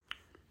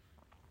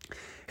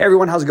Hey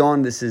everyone, how's it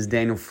going? This is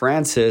Daniel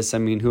Francis. I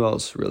mean, who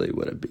else really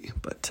would it be?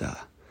 But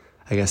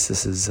I guess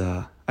this is,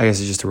 it's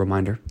just a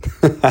reminder.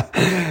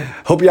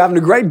 Hope you're having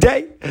a great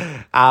day.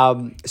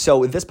 So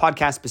with this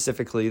podcast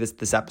specifically,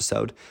 this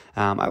episode,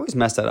 I always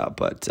mess that up,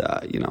 but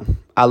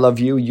I love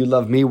you, you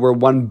love me. We're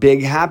one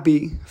big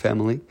happy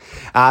family.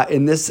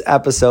 In this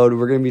episode,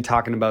 we're going to be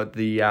talking about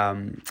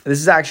this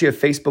is actually a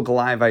Facebook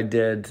Live I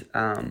did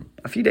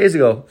a few days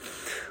ago,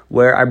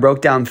 where I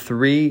broke down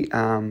 3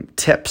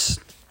 tips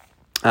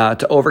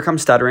to overcome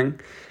stuttering,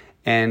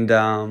 and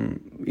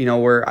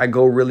where I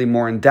go really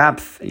more in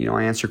depth.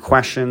 I answer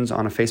questions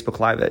on a Facebook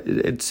Live.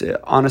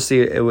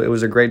 It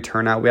was a great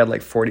turnout. We had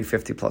like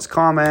 40-50 plus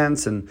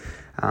comments and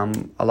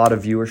a lot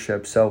of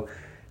viewership. So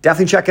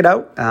definitely check it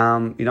out.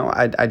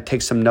 I'd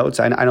take some notes.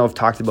 I know I've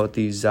talked about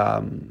these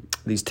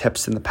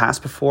tips in the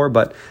past before,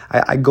 but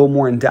I go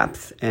more in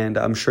depth, and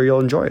I'm sure you'll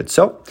enjoy it.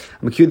 So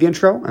I'm gonna cue the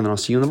intro, and then I'll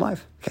see you in the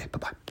live. Okay, bye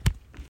bye.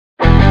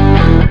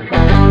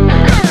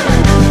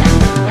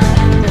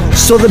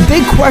 So the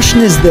big question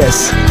is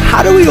this: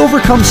 how do we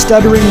overcome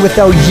stuttering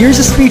without years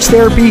of speech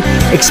therapy,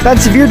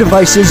 expensive ear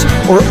devices,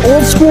 or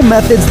old school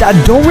methods that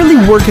don't really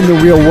work in the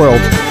real world?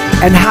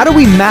 And how do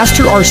we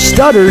master our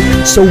stutter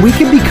so we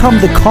can become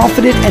the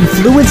confident and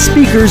fluent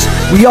speakers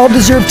we all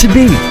deserve to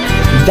be?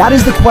 That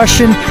is the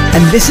question,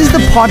 and this is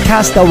the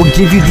podcast that will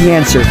give you the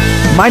answer.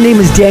 My name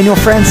is Daniel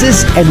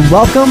Francis, and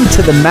welcome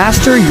to the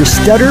Master Your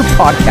Stutter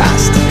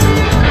podcast.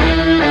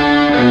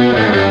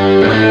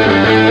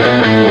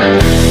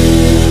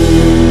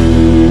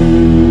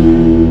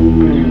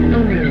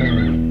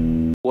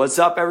 What's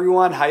up,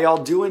 everyone? How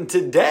y'all doing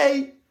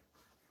today?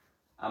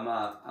 I'm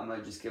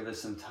gonna just give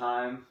us some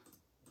time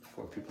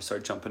before people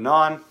start jumping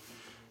on.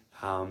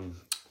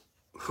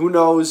 Who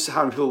knows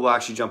how many people will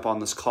actually jump on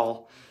this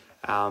call?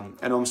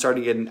 I know I'm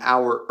starting it an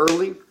hour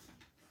early,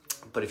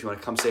 but if you want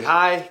to come say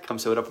hi, come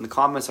say what up in the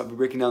comments. I'll be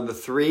breaking down the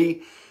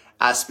 3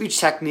 speech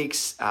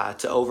techniques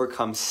to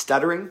overcome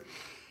stuttering.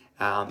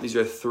 These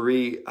are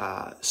 3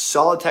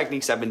 solid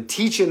techniques I've been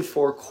teaching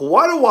for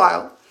quite a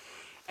while.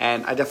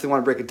 And I definitely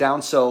want to break it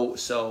down, so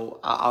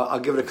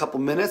I'll give it a couple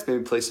minutes,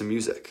 maybe play some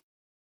music.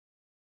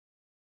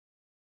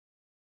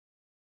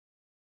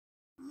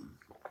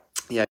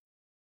 Yeah.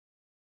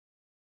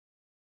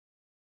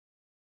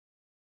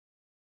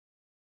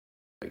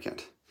 I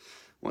can't.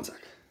 One sec.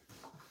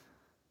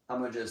 I'm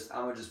gonna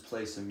just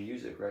play some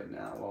music right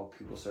now while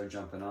people start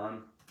jumping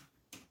on.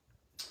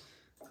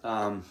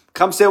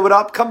 Come say what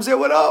up. Come say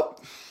what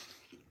up.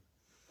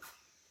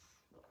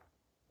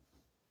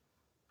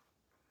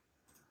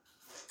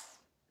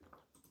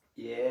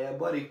 Yeah,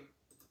 buddy.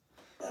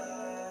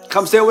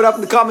 Come say what up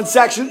in the comment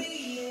section.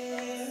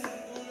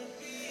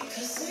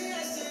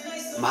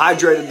 I'm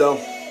hydrated though.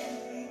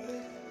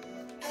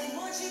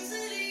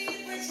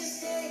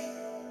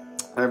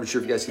 I'm not even sure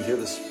if you guys can hear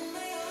this.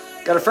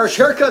 Got a fresh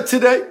haircut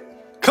today.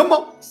 Come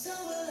on.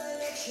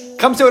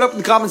 Come say what up in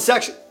the comment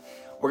section.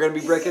 We're going to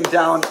be breaking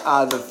down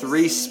the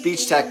 3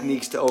 speech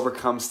techniques to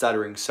overcome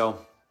stuttering.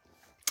 So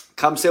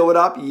come say what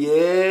up.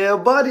 Yeah,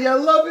 buddy. I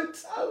love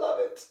it. I love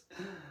it.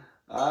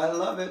 I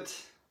love it.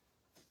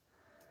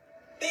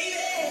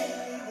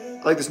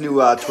 I like this new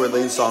Tory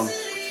Lanez song.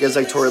 If you guys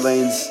like Tory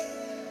Lanez,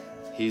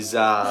 he's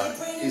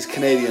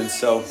Canadian,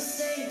 so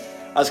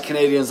us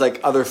Canadians like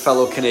other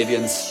fellow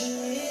Canadians.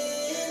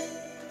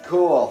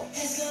 Cool.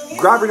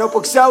 Grab your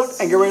notebooks out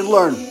and get ready to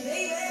learn.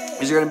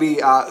 These are going to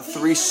be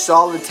 3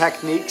 solid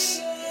techniques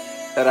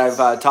that I've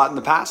taught in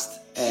the past,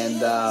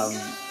 and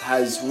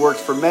has worked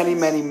for many,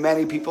 many,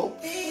 many people,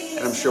 and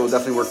I'm sure will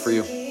definitely work for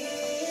you.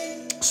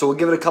 So we'll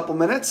give it a couple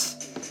minutes,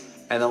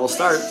 and then we'll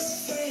start.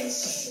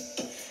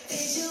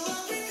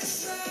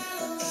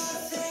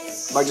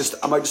 I might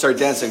just start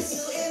dancing.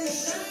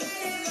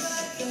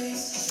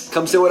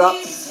 Come say what up.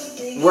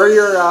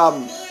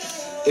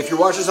 If you're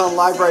watching this on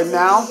live right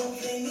now,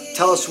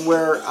 tell us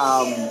where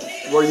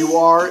you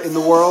are in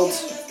the world.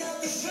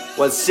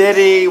 What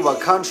city,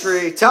 what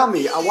country? Tell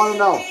me, I want to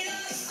know.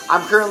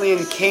 I'm currently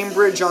in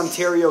Cambridge,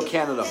 Ontario,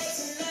 Canada.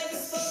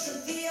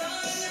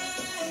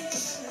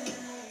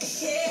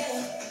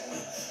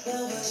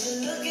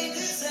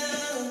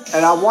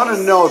 And I want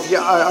to know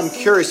I'm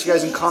curious. You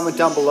guys can comment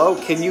down below.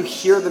 Can you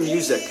hear the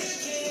music?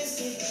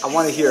 I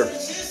want to hear.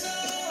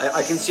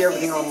 I can see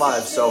everything on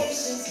live, so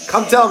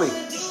come tell me.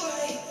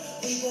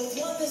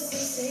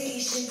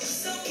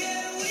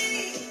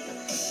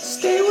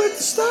 Stay with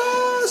the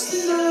stars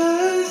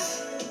tonight.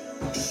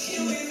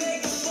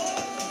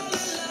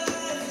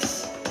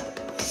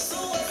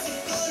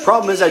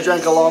 Problem is, I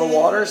drank a lot of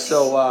water,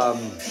 so I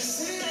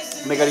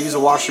may gotta use a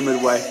washroom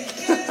midway.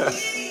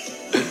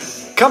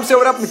 Come say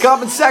what up in the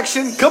comment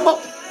section. Come on.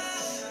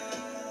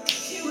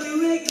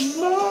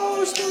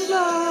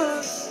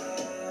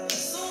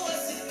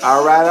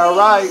 All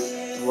right.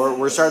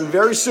 We're starting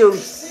very soon.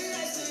 Just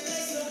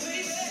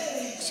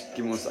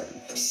give me 1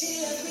 second.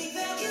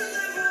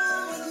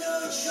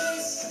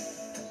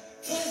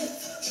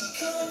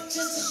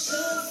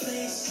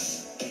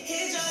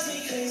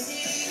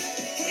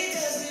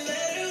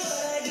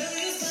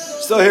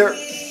 Still here.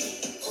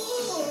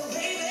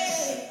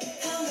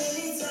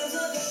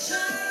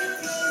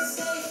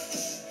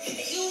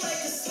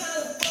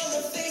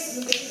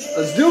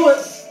 Let's do it.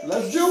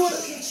 Let's do it.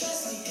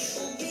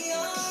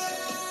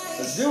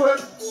 Let's do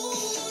it.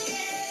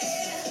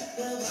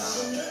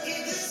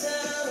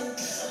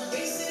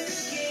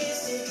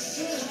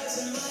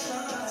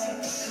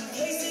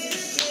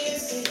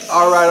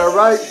 All right, all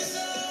right.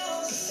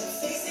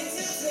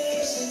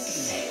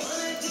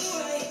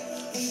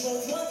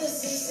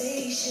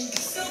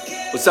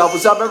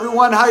 What's up,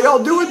 everyone? How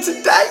y'all doing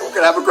today? We're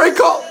gonna have a great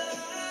call.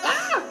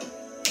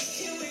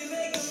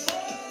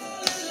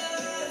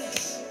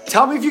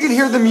 Tell me if you can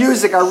hear the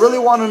music. I really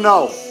want to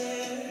know.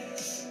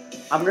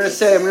 I'm gonna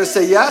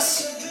say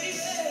yes,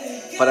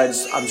 but I'm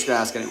just gonna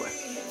ask anyway.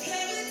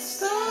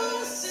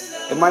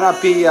 It might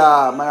not be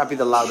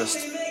the loudest.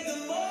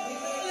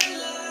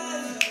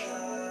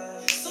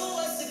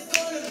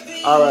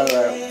 All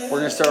right. We're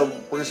gonna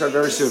start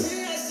very soon.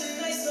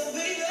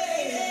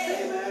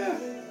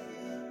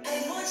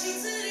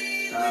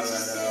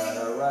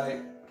 All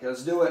right. Okay,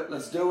 let's do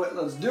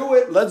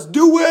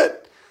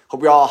it.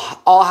 Hope you're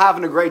all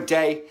having a great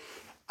day.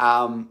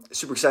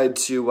 Super excited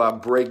to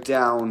break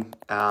down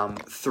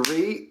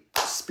 3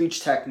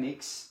 speech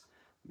techniques.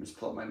 Let me just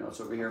pull up my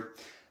notes over here.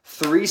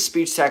 3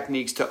 speech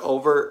techniques to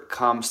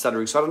overcome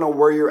stuttering. So I don't know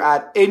where you're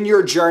at in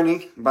your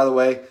journey. By the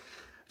way, I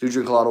do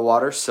drink a lot of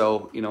water,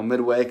 so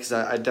midway, because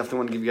I definitely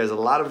want to give you guys a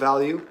lot of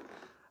value.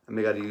 I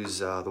may got to use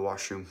the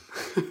washroom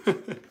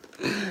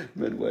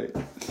midway.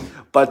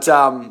 But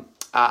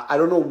I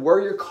don't know where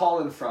you're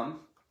calling from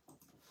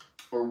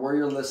or where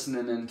you're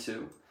listening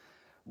into.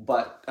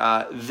 But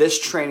this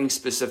training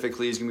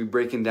specifically is going to be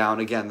breaking down,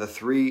 again, the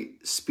 3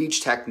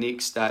 speech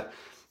techniques that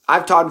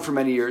I've taught for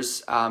many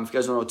years. If you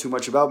guys don't know too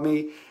much about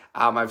me,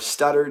 I've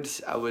stuttered,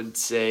 I would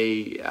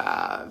say,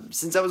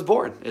 since I was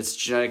born. It's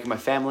genetic in my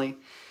family.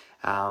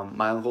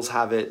 My uncles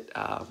have it.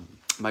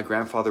 My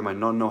grandfather, my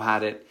nonno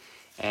had it.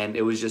 And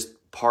it was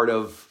just part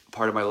of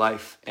my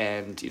life.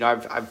 And,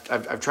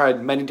 I've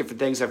tried many different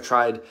things. I've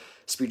tried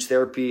speech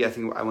therapy. I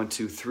think I went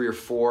to 3 or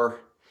 4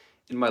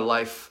 in my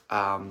life.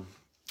 I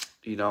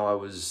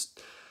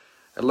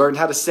learned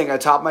how to sing. I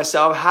taught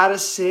myself how to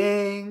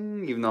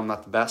sing, even though I'm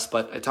not the best,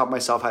 but I taught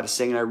myself how to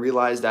sing. And I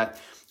realized that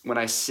when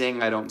I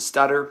sing, I don't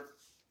stutter.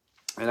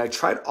 And I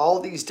tried all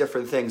these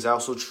different things. I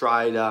also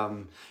tried, I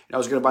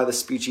was going to buy the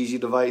Speech Easy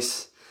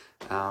device.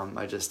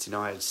 I just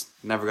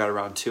never got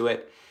around to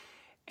it.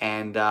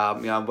 And,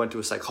 I went to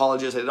a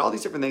psychologist. I did all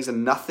these different things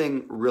and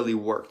nothing really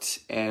worked.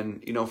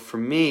 And, for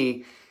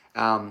me,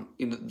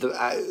 the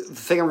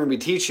thing I'm going to be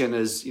teaching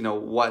is,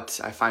 what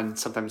I find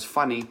sometimes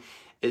funny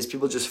is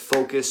people just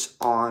focus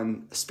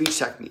on speech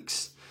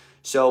techniques.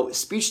 So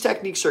speech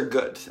techniques are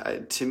good.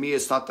 To me,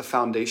 it's not the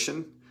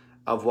foundation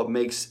of what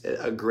makes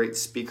a great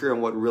speaker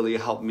and what really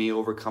helped me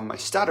overcome my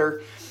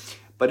stutter,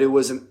 but it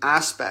was an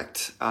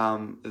aspect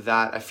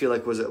that I feel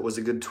like was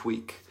a good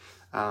tweak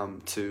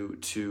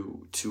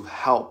to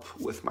help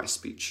with my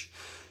speech.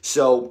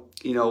 So,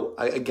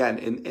 again,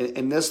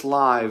 in this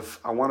live,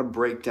 I want to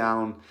break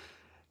down,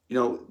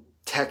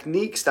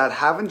 techniques that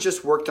haven't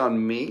just worked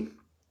on me,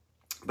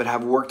 but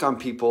have worked on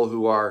people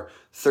who are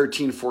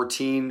 13,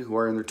 14, who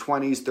are in their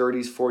 20s,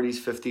 30s, 40s,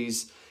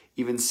 50s,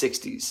 even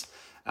 60s.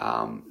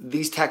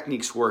 These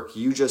techniques work.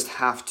 You just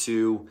have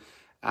to,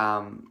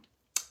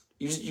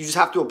 you just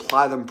have to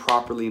apply them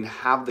properly and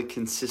have the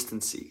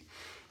consistency.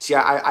 See,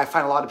 I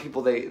find a lot of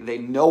people, they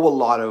know a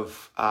lot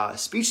of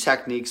speech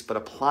techniques, but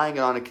applying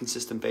it on a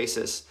consistent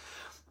basis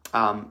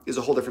is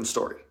a whole different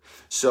story.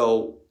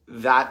 So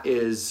that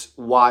is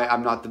why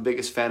I'm not the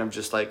biggest fan of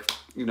just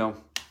knowing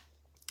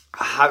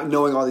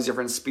all these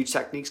different speech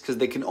techniques, because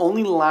they can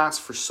only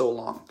last for so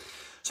long.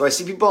 So I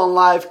see people on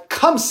live,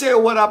 come say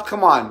what up,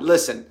 come on.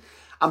 Listen,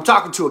 I'm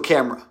talking to a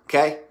camera,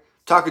 okay?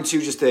 Talking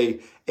to just a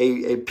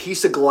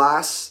piece of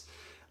glass,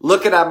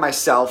 looking at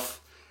myself.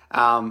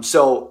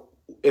 So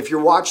if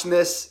you're watching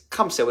this,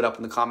 come say what up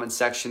in the comments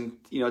section.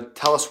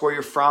 Tell us where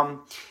you're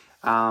from.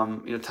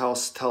 Tell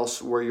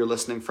us where you're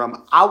listening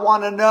from. I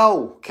want to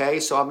know, okay?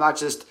 So I'm not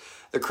just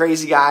the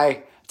crazy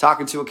guy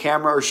talking to a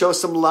camera. Or show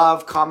some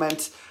love,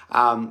 comment,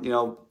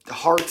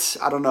 heart,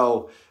 I don't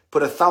know,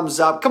 put a thumbs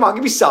up. Come on,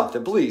 give me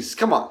something, please.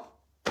 Come on.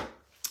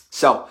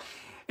 So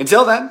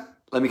until then,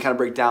 let me kind of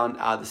break down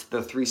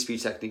the 3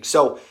 speech techniques.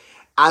 So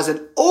as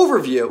an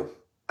overview,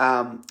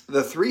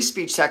 the 3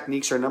 speech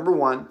techniques are, number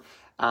 1,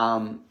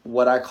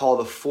 what I call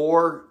the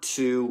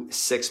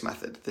 4-2-6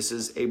 method. This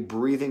is a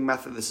breathing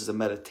method. This is a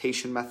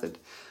meditation method.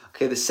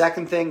 Okay, the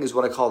second thing is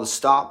what I call the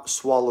stop,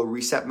 swallow,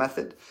 reset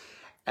method.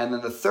 And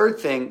then the third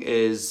thing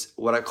is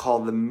what I call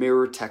the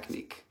mirror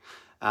technique.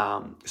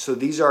 So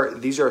these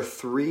are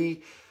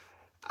 3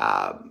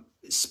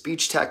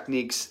 speech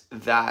techniques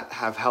that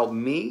have helped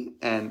me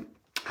and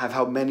have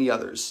helped many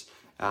others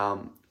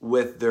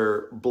with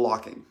their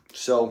blocking.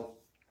 So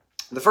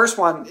the first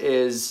one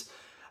is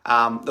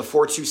the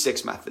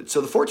 4-2-6 method.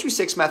 So the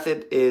 4-2-6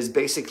 method is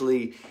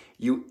basically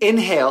you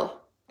inhale,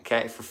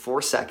 okay, for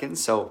 4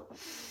 seconds. So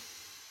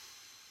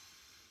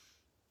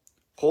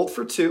hold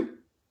for 2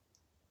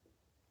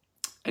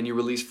 and you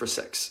release for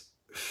 6.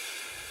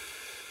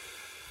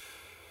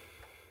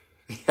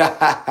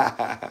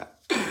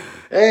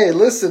 Hey,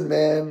 listen,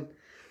 man.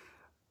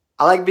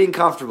 I like being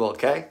comfortable,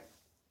 okay?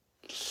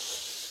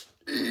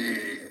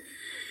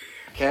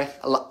 Okay?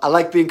 I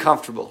like being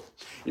comfortable.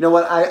 You know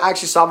what? I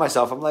actually saw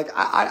myself. I'm like,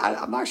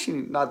 I'm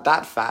actually not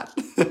that fat.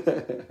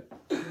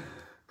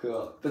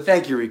 Cool. But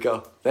thank you,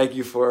 Rico. Thank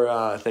you for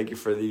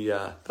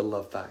the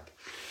love back.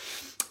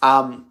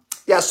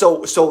 Yeah, so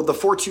the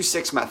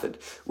 4-2-6 method,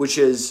 which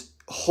is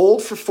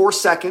hold for 4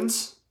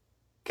 seconds,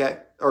 okay?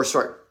 Or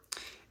sorry,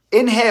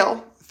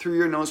 inhale through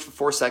your nose for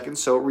 4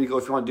 seconds. So Rico,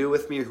 if you want to do it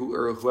with me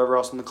or whoever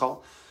else on the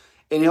call,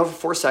 inhale for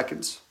 4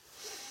 seconds.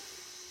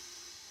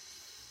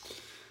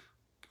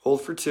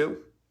 Hold for 2.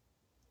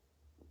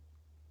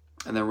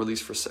 And then release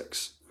for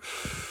 6.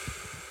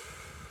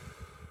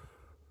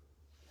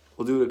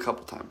 We'll do it a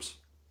couple times.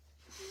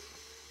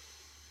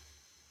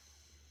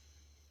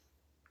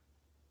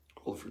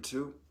 Hold for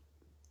 2.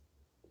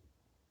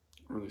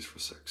 Release for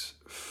 6.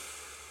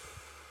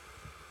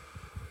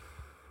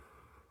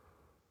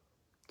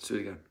 Let's do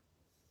it again.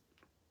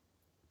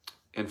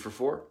 In for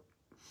 4.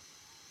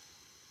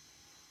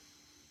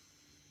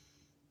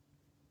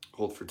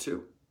 Hold for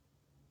 2.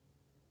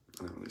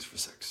 And then release for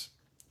 6.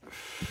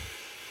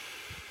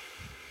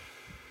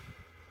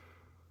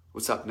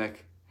 What's up,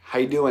 Nick? How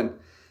you doing?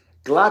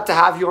 Glad to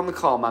have you on the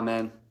call, my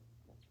man.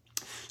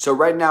 So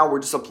right now we're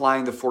just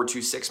applying the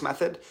 4-2-6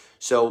 method.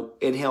 So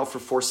inhale for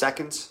 4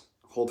 seconds,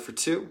 hold for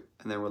 2,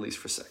 and then release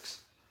for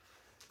 6.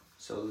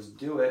 So let's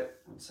do it.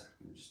 1 second.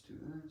 Let me just do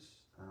this.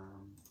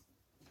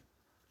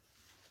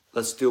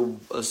 Let's do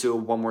it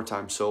one more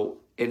time. So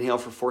inhale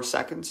for 4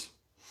 seconds.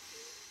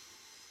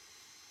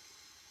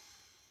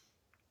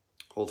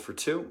 Hold for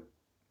 2,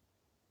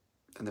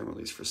 and then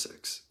release for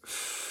 6.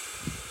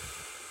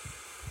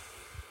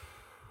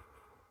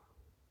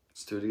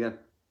 Let's do it again.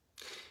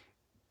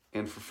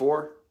 In for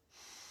 4.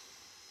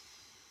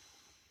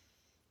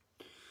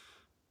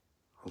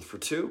 Hold for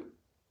 2,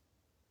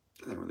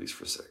 and then release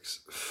for 6.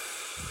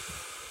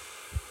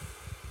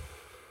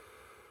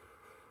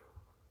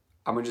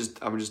 I'm gonna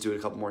just do it a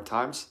couple more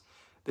times.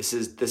 This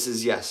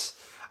is yes.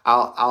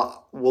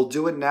 We'll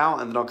do it now,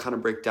 and then I'll kind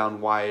of break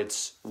down why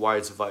it's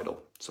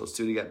vital. So let's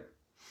do it again.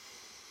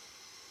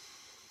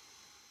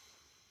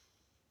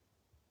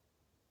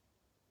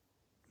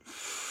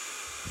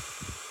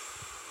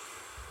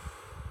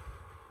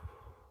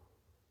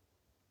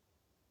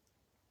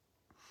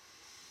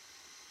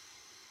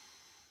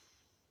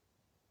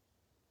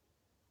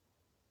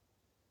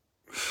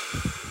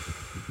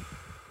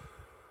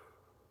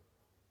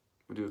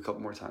 We'll do it a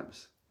couple more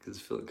times because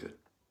it's feeling good.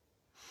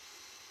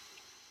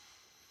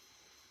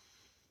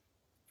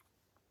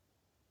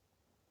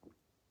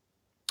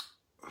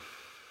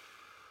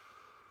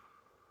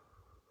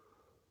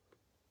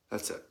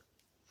 That's it.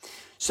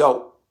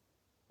 So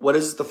what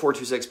is the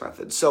 4-2-6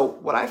 method? So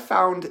what I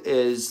found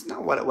is,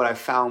 not what I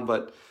found,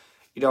 but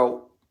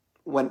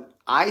when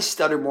I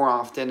stutter more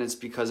often, it's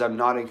because I'm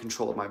not in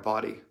control of my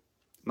body.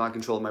 I'm not in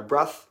control of my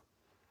breath.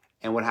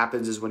 And what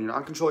happens is when you're not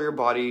in control of your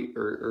body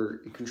or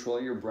in control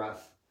of your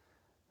breath,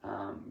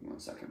 1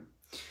 second,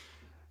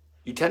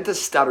 you tend to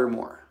stutter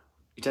more.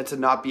 You tend to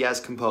not be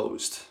as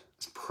composed,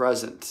 as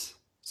present,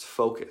 as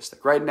focused.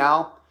 Like right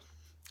now,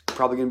 I'm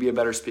probably going to be a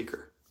better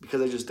speaker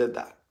because I just did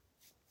that.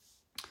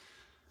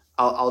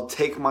 I'll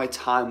take my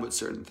time with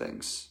certain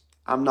things.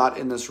 I'm not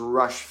in this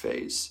rush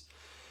phase.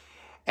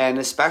 And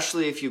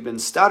especially if you've been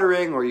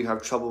stuttering or you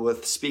have trouble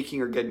with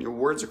speaking or getting your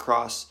words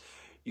across,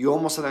 you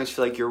almost sometimes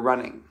feel like you're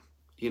running.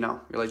 You're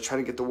like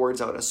trying to get the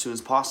words out as soon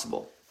as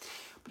possible.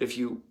 But if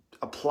you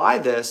apply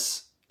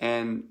this,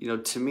 and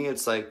to me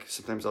it's like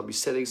sometimes I'll be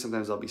sitting,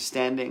 sometimes I'll be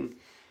standing.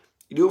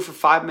 You do it for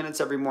 5 minutes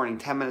every morning,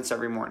 10 minutes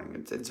every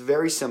morning. It's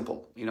very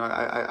simple.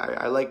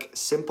 I like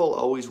simple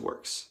always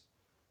works.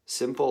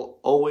 Simple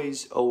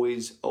always,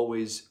 always,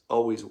 always,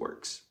 always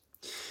works.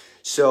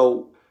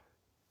 So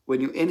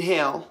when you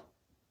inhale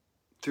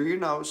through your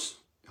nose,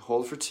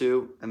 hold for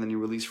 2, and then you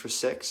release for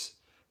 6,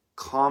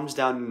 calms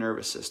down your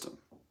nervous system.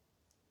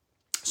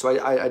 So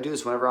I do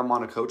this whenever I'm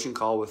on a coaching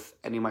call with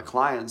any of my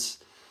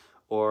clients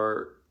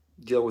or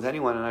deal with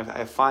anyone, and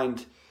I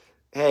find,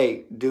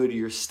 hey, dude,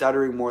 you're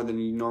stuttering more than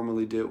you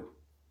normally do.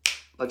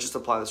 Let's just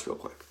apply this real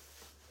quick.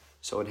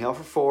 So inhale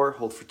for 4,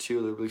 hold for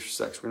 2, then release for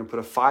 6. We're going to put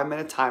a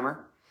 5-minute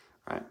timer,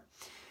 right?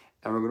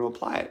 And we're going to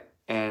apply it.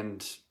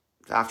 And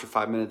after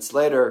 5 minutes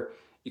later,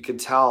 you can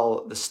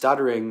tell the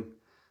stuttering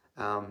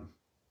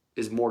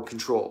is more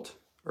controlled,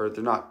 or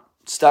they're not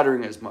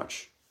stuttering as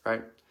much,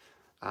 right?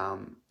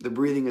 The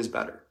breathing is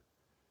better,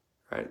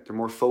 right? They're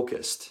more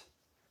focused.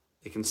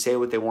 They can say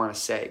what they want to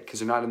say because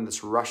they're not in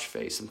this rush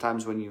phase.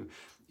 Sometimes when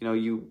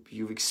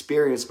you've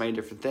experienced many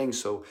different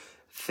things, so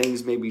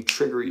things maybe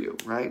trigger you,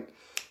 right?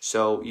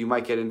 So you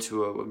might get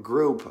into a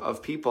group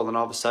of people, and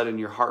all of a sudden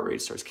your heart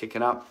rate starts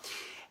kicking up,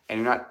 and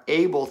you're not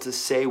able to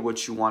say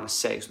what you want to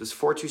say. So this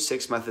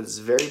 4-2-6 method is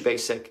very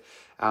basic.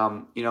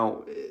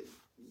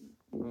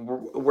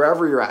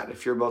 Wherever you're at,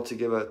 if you're about to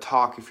give a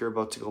talk, if you're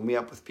about to go meet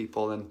up with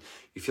people and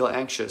you feel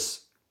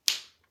anxious,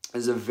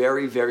 is a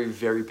very, very,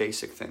 very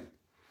basic thing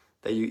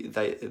that you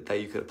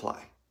could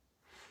apply.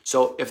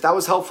 So if that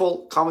was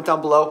helpful, comment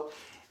down below.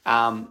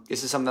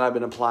 This is something that I've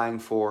been applying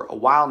for a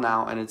while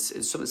now, and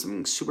it's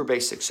something super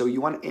basic. So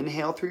you want to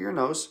inhale through your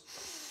nose,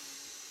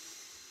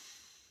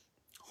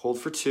 hold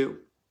for 2,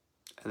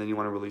 and then you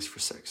want to release for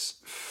 6.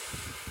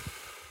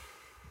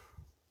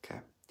 Okay.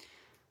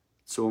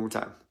 So one more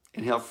time.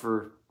 Inhale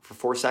for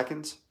 4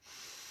 seconds.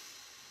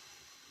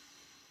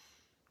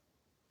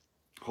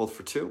 Hold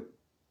for 2,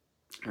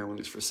 and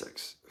release for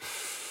 6.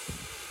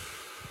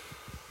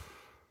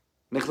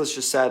 Nicholas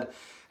just said,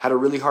 had a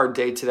really hard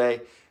day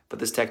today, but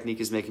this technique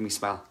is making me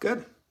smile.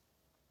 Good.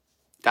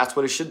 That's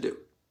what it should do.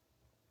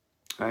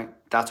 Right?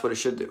 That's what it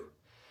should do.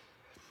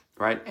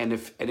 Right? And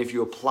if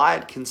you apply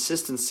it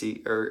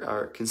consistently,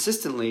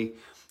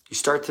 you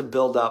start to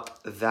build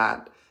up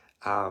that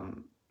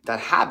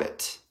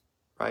habit,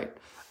 right?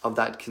 Of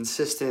that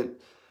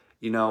consistent,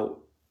 you're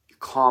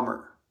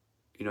calmer,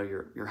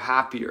 you're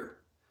happier.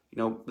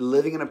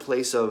 Living in a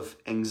place of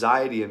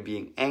anxiety and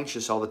being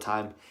anxious all the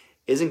time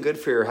isn't good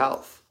for your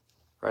health,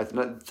 right?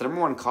 The number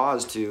one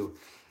cause to,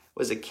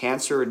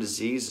 cancer or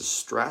disease is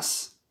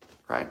stress,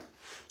 right?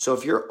 So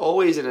if you're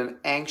always in an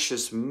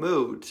anxious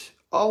mood,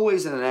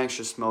 always in an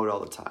anxious mode all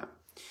the time,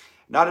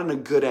 not in a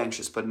good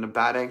anxious, but in a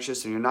bad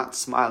anxious, and you're not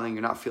smiling,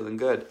 you're not feeling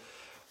good,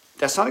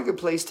 that's not a good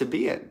place to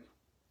be in.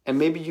 And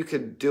maybe you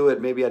could do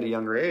it maybe at a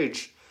younger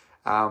age.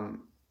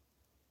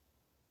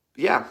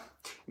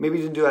 Maybe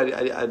you didn't do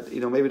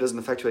it, maybe it doesn't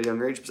affect you at a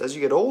younger age, but as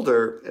you get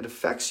older, it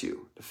affects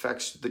you. It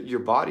affects your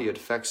body. It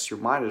affects your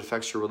mind. It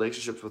affects your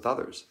relationships with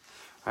others,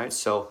 right?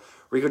 So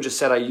Rico just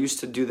said, I used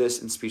to do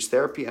this in speech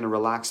therapy and it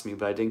relaxed me,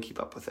 but I didn't keep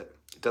up with it.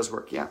 It does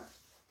work, yeah.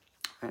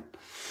 Right.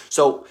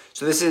 So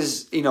this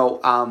is,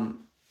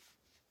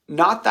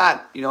 not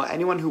that,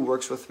 anyone who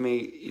works with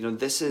me,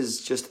 this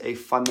is just a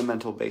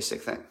fundamental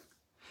basic thing.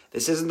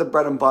 This isn't the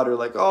bread and butter,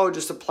 like, oh,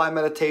 just apply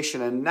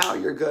meditation and now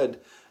you're good.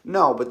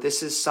 No, but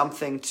this is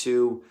something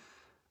to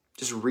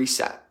just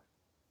reset,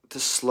 to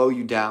slow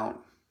you down,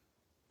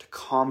 to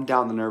calm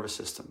down the nervous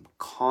system,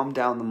 calm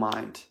down the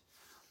mind.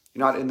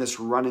 You're not in this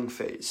running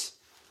phase.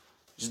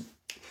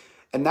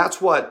 And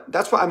that's what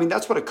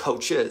a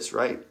coach is,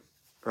 right?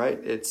 Right?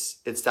 It's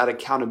that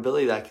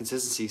accountability, that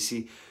consistency.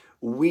 See,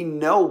 we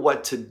know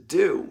what to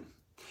do,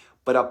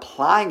 but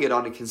applying it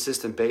on a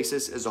consistent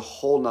basis is a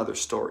whole nother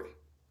story.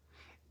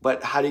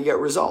 But how do you get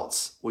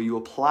results? Well, you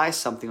apply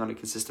something on a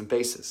consistent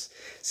basis.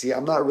 See,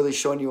 I'm not really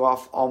showing you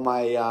off all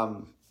my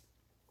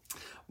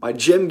my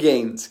gym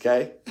gains,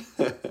 okay?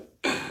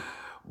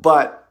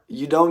 But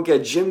you don't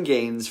get gym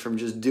gains from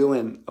just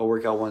doing a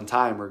workout one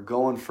time or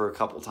going for a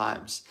couple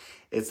times.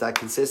 It's that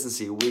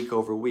consistency week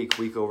over week,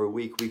 week over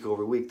week, week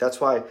over week. That's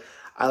why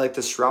I like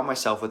to surround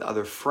myself with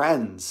other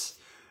friends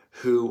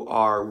who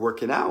are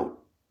working out.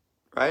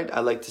 Right? I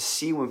like to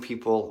see when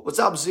people, what's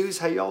up, Zeus?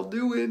 How y'all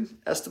doing?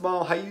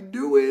 Esteban, how you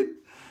doing?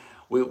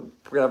 We're going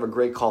to have a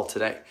great call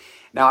today.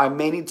 Now, I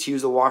may need to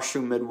use the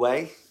washroom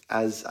midway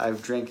as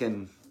I've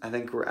drinking, I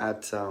think we're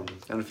at, I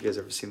don't know if you guys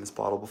have ever seen this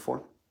bottle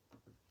before.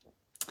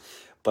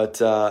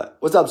 But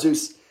what's up,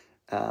 Zeus?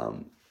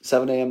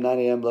 7 a.m., 9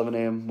 a.m., 11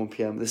 a.m., 1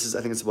 p.m. I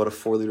think it's about a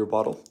 4-liter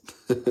bottle.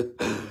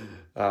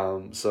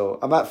 So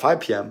I'm at 5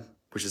 p.m.,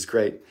 which is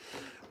great.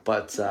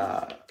 But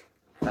I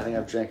think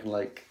I've drank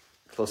like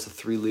close to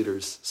 3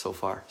 liters so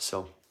far.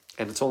 So,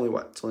 and it's only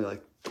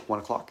like 1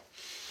 o'clock.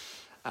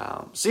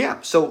 So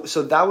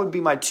that would be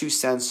my 2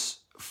 cents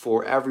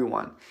for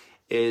everyone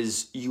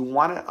is you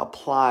want to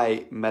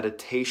apply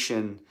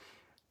meditation,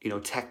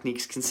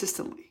 techniques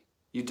consistently.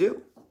 You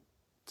do.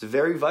 It's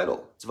very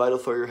vital. It's vital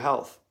for your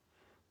health.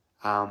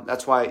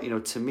 That's why,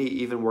 to me,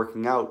 even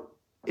working out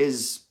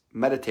is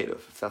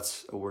meditative, if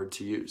that's a word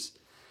to use.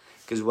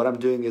 Because what I'm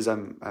doing is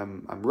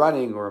I'm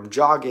running or I'm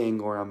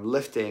jogging or I'm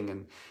lifting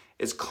and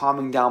it's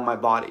calming down my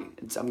body.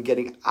 I'm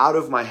getting out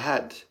of my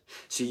head.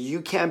 So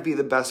you can't be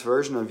the best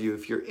version of you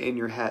if you're in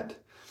your head.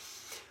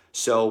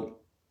 So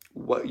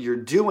what you're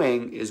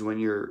doing is when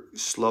you're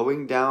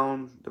slowing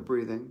down the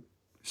breathing,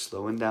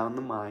 slowing down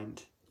the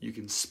mind, you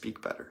can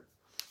speak better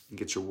and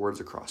get your words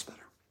across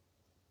better.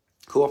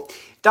 Cool.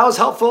 If that was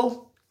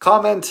helpful,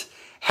 comment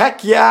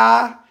heck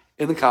yeah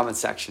in the comment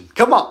section.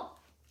 Come on.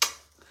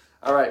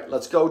 All right,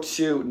 let's go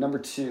to number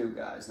 2,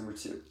 guys. Number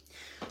 2.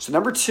 So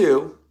number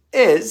 2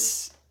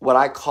 is what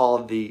I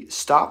call the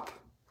stop,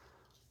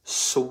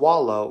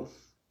 swallow,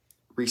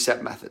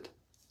 reset method.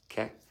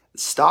 Okay?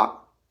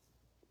 Stop,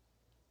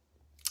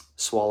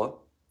 swallow,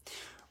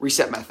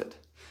 reset method.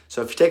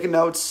 So if you're taking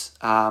notes,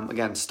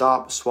 again,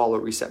 stop, swallow,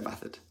 reset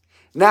method.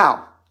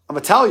 Now, I'm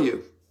going to tell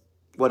you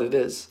what it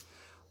is,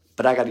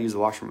 but I got to use the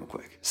washroom real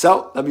quick.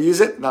 So let me use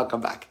it and I'll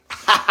come back.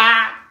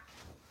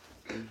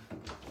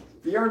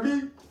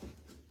 BRB.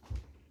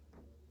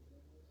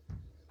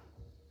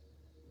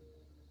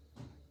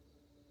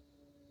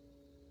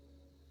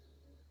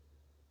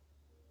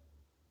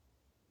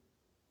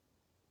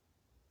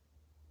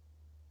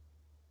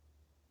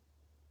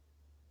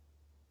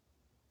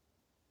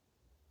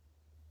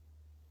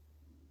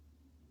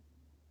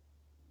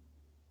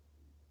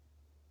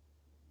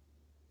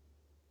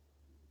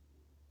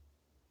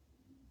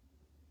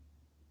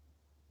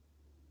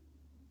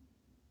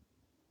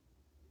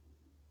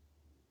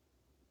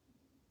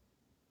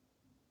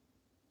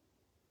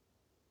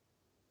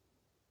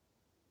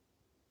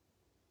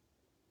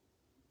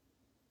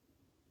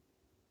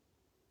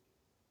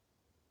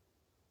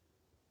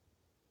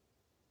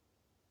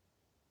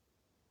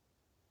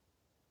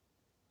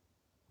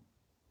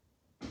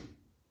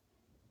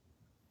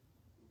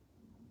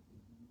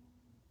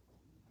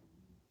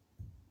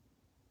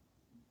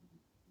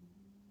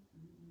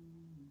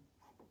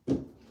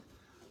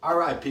 All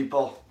right,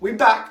 people. We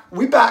back.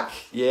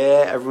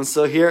 Yeah, everyone's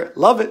still here.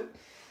 Love it.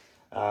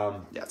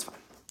 Yeah, it's fine.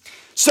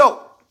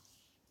 So,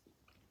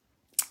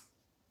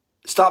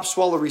 stop,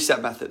 swallow, reset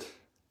method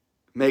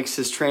makes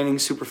his training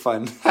super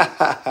fun.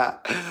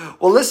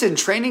 Well, listen,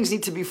 trainings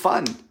need to be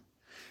fun.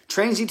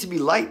 Trainings need to be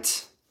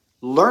light.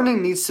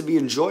 Learning needs to be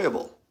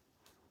enjoyable.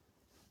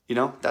 You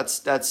know,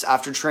 that's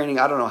after training,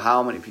 I don't know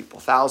how many people,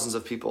 thousands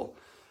of people.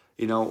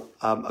 You know,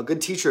 a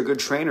good teacher, a good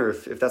trainer,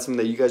 if that's something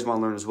that you guys want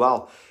to learn as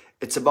well,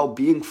 it's about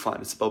being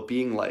fun. It's about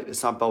being light.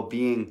 It's not about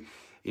being,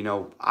 you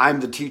know, I'm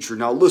the teacher,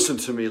 now listen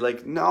to me.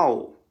 Like,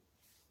 no.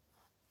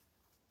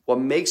 What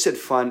makes it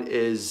fun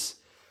is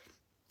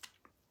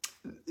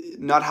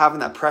not having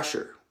that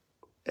pressure.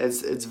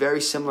 It's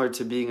very similar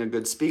to being a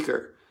good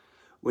speaker.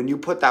 When you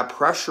put that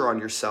pressure on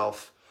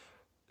yourself,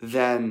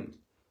 then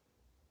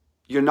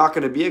you're not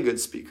going to be a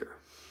good speaker,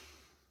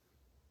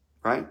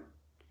 right?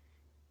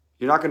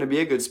 You're not going to be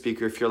a good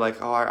speaker if you're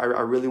like, oh,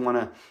 I really want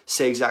to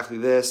say exactly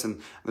this,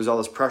 and there's all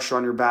this pressure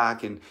on your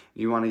back, and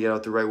you want to get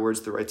out the right words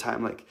at the right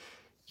time. Like,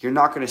 you're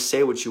not going to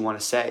say what you want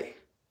to say,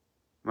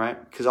 right?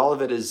 Because all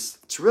of it is,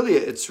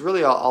 it's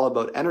really all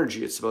about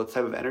energy. It's about the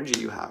type of energy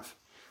you have.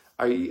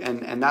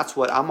 And that's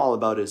what I'm all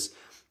about is,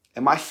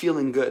 am I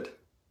feeling good?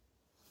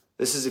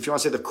 This is, if you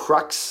want to say, the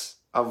crux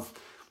of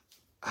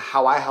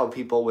how I help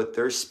people with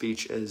their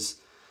speech is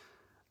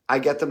I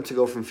get them to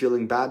go from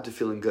feeling bad to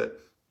feeling good.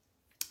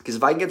 Because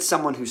if I get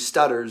someone who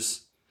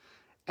stutters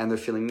and they're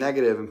feeling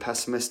negative and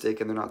pessimistic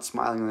and they're not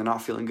smiling and they're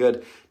not feeling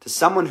good, to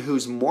someone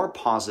who's more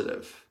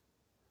positive,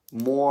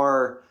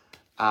 more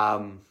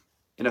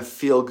in a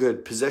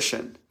feel-good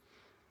position,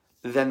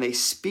 then they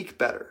speak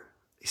better,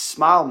 they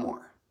smile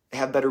more, they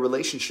have better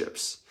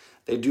relationships,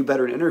 they do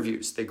better in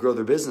interviews, they grow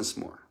their business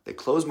more, they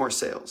close more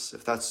sales,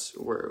 if that's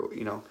where,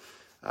 you know,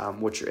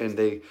 what you're in.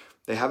 They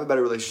have a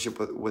better relationship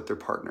with their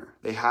partner.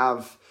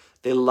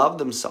 They love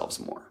themselves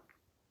more.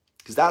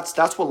 Because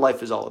that's what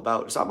life is all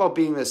about. It's not about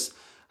being this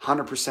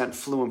 100%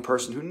 fluent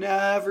person who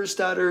never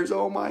stutters.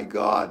 Oh my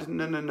God.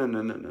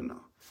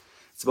 No.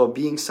 It's about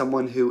being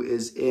someone who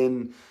is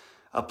in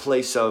a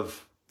place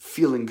of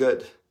feeling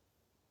good.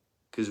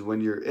 Because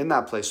when you're in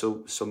that place,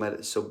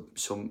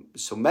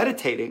 so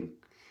meditating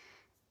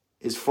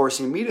is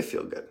forcing me to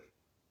feel good.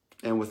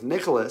 And with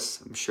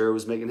Nicholas, I'm sure it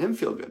was making him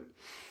feel good.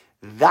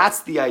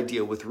 That's the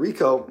idea. With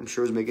Rico, I'm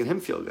sure it was making him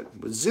feel good.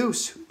 With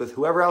Zeus, with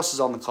whoever else is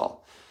on the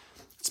call,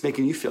 it's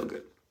making you feel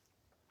good.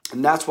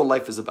 And that's what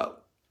life is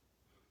about.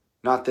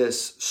 Not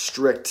this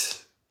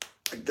strict,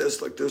 like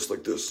this.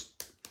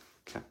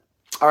 Okay.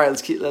 All right,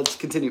 let's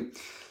continue.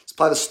 Let's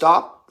apply the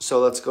stop. So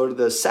let's go to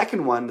the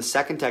second one, the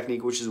second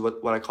technique, which is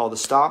what I call the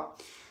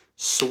stop,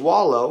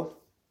 swallow,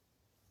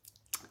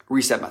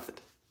 reset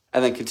method.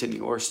 And then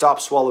continue, or stop,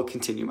 swallow,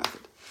 continue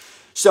method.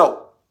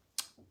 So,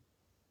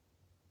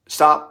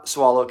 stop,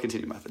 swallow,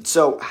 continue method.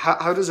 So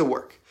how does it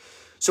work?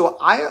 So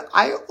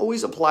I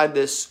always applied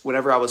this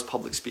whenever I was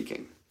public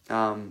speaking.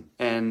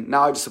 And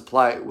now I just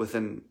apply it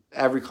within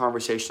every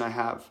conversation I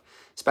have,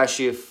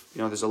 especially if,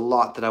 you know, there's a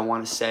lot that I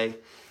want to say.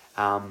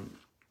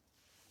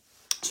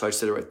 So I just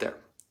did it right there.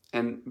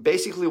 And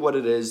basically what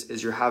it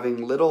is you're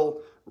having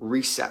little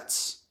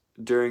resets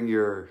during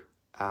your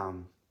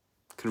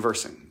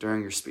conversing,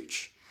 during your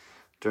speech,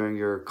 during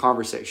your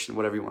conversation,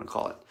 whatever you want to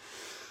call it.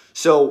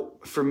 So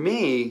for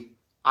me,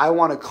 I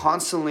want to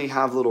constantly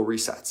have little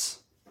resets.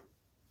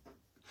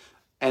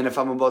 And if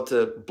I'm about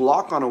to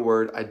block on a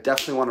word, I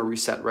definitely want to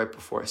reset right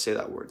before I say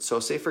that word.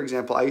 So say, for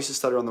example, I used to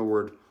stutter on the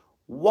word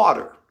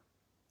water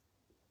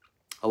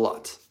a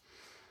lot.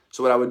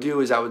 So what I would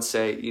do is I would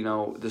say, you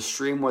know, the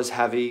stream was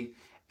heavy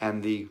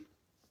and the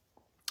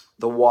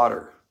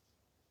water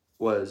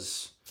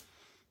was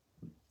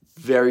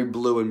very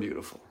blue and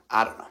beautiful.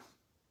 I don't know,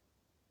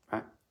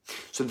 right?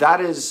 So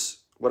that is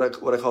what I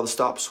call the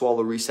stop,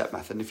 swallow, reset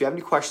method. And if you have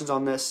any questions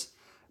on this,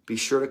 be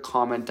sure to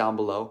comment down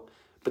below.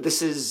 But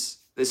this is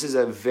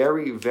a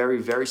very, very,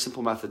 very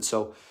simple method.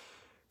 So,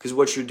 because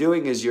what you're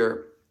doing is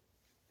you're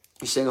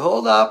saying,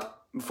 hold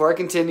up, before I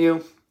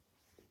continue,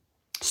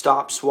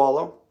 stop,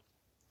 swallow.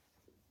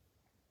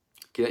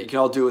 You can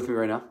all do it with me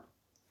right now.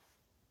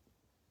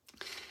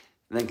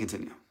 And then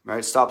continue,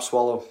 right? Stop,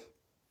 swallow,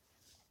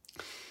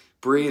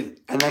 breathe,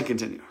 and then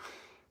continue,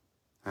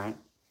 all right?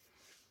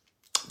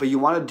 But you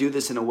want to do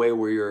this in a way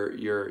where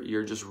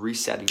you're just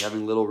resetting, you're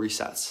having little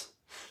resets.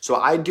 So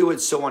I do it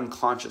so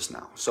unconscious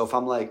now. So if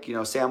I'm like, you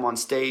know, say I'm on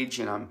stage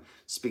and I'm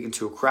speaking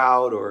to a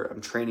crowd or I'm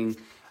training,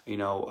 you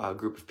know, a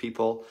group of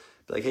people,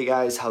 be like, hey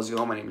guys, how's it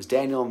going? My name is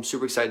Daniel. I'm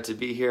super excited to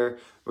be here.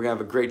 We're going to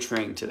have a great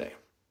training today.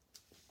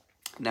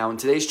 Now in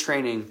today's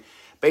training,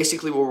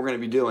 basically what we're going to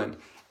be doing,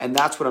 and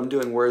that's what I'm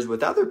doing. Whereas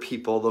with other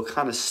people, they'll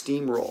kind of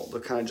steamroll.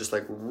 They'll kind of just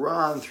like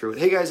run through it.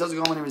 Hey guys, how's it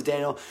going? My name is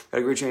Daniel. Got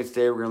a great training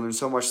today. We're going to learn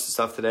so much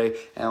stuff today.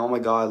 And oh my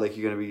God, like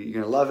you're going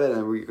to love it.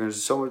 And we're going to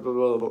do so much, blah,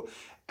 blah, blah, blah.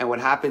 And what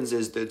happens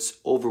is that it's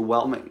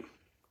overwhelming.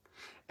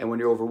 And when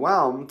you're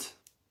overwhelmed,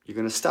 you're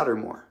going to stutter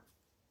more.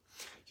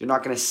 You're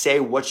not going to say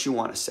what you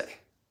want to say.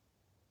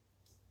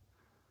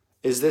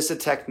 Is this a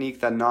technique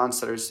that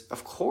non-stutters?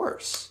 Of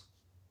course.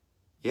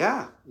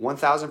 Yeah,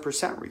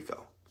 1000%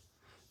 Rico.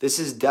 This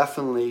is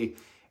definitely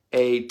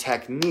a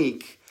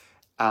technique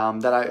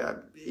that I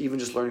even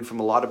just learning from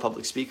a lot of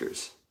public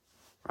speakers,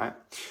 right?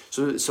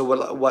 So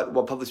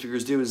what public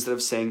speakers do, instead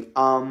of saying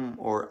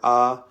or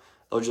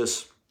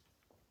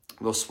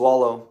they'll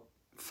swallow,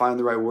 find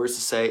the right words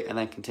to say, and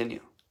then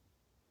continue,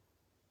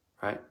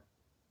 right?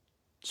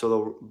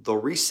 So they'll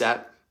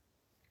reset,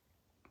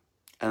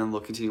 and then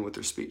they'll continue with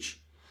their speech.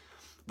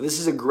 But this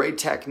is a great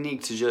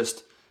technique to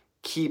just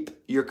keep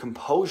your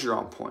composure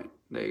on point.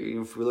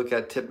 If we look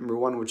at tip number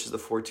 1, which is the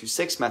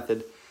 4-2-6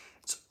 method,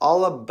 it's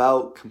all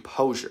about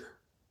composure.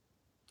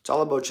 It's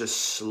all about just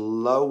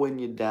slowing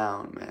you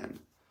down, man.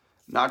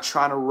 Not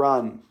trying to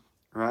run,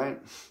 right?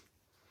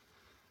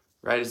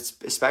 Right?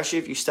 Especially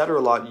if you stutter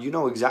a lot, you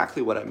know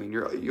exactly what I mean.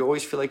 You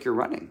always feel like you're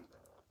running,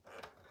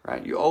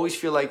 right? You always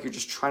feel like you're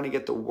just trying to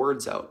get the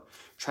words out,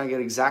 trying to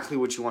get exactly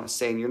what you want to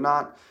say, and you're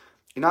not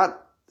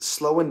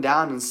slowing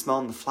down and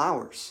smelling the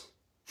flowers.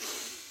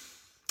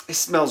 It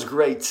smells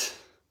great.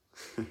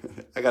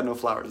 I got no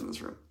flowers in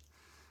this room.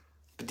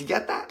 But do you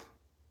get that?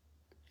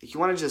 You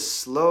want to just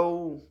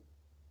slow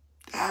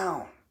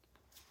down.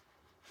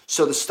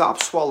 So the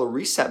stop, swallow,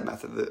 reset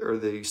method, or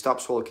the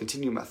stop, swallow,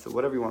 continue method,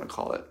 whatever you want to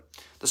call it,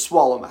 the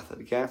swallow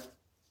method, okay?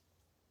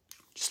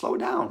 Just slow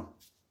down.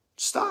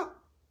 Stop.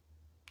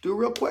 Do it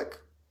real quick.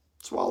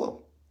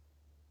 Swallow.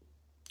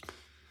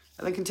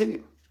 And then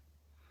continue.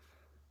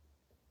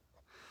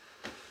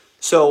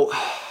 So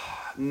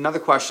another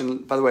question,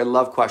 by the way, I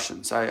love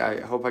questions.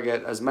 I hope I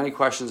get as many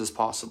questions as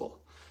possible.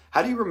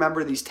 How do you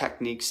remember these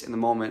techniques in the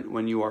moment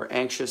when you are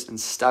anxious and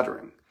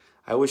stuttering?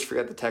 I always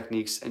forget the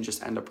techniques and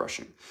just end up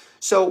rushing.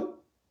 So,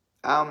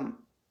 I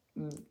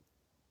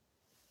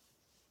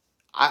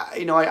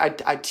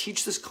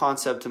teach this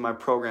concept in my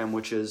program,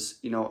 which is,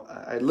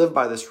 I live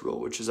by this rule,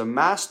 which is it's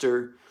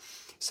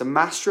a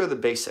master of the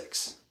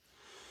basics.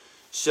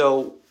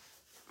 So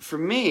for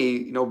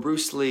me,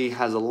 Bruce Lee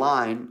has a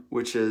line,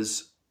 which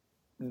is,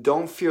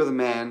 don't fear the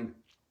man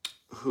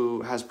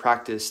who has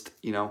practiced,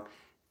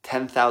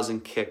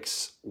 10,000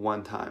 kicks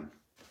one time.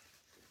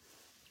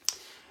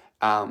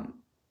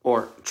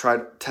 Or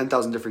tried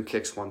 10,000 different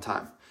kicks one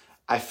time.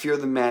 I fear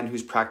the man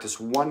who's practiced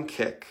one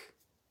kick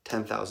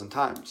 10,000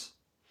 times.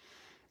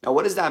 Now,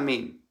 what does that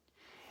mean?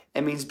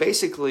 It means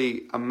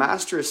basically a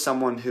master is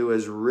someone who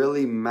has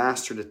really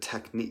mastered a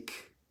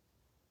technique.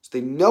 So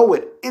they know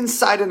it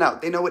inside and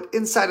out. They know it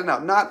inside and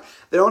out.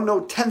 They don't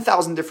know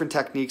 10,000 different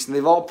techniques and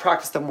they've all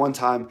practiced them one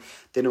time.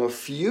 They know a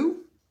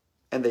few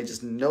and they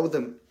just know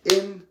them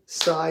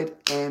inside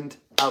and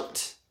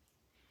out.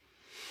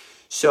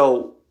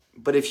 So,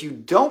 but if you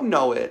don't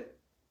know it,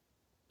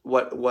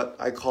 what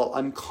I call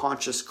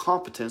unconscious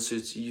competence, so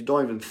you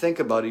don't even think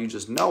about it, you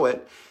just know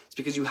it, it's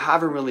because you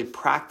haven't really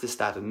practiced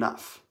that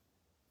enough.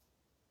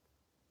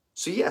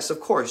 So yes, of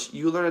course,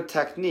 you learn a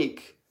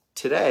technique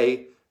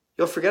today,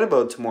 you'll forget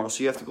about it tomorrow,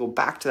 so you have to go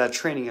back to that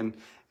training and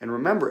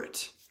remember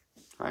it,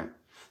 right?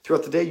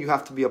 Throughout the day, you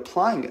have to be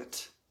applying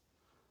it,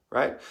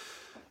 right?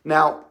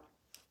 Now,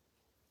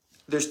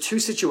 there's two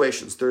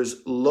situations.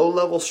 There's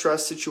low-level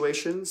stress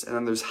situations, and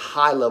then there's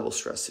high-level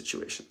stress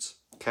situations.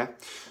 Okay,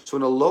 so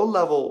in a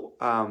low-level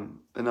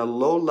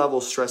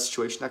stress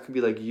situation, that could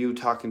be like you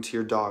talking to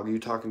your dog, you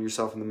talking to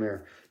yourself in the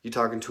mirror, you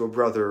talking to a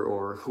brother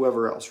or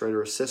whoever else, right,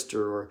 or a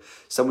sister or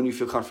someone you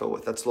feel comfortable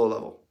with. That's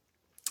low-level.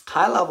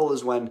 High-level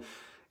is when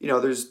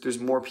there's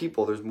more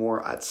people, there's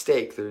more at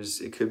stake.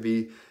 It could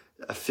be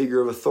a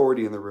figure of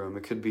authority in the room.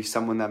 It could be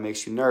someone that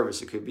makes you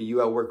nervous. It could be you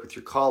at work with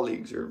your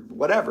colleagues or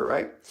whatever,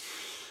 right?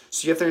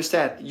 So you have to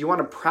understand, you want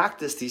to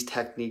practice these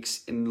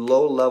techniques in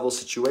low-level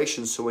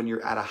situations. So when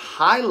you're at a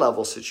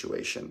high-level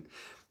situation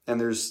and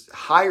there's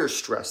higher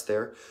stress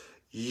there,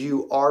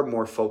 you are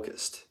more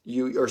focused.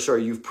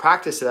 You've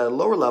practiced it at a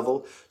lower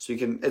level, so you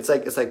can. It's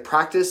like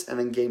practice and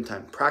then game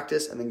time.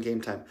 Practice and then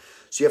game time.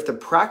 So you have to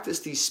practice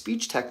these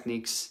speech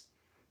techniques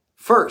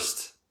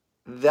first.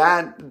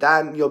 Then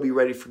you'll be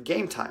ready for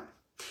game time.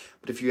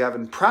 But if you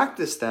haven't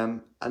practiced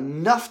them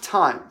enough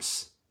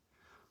times,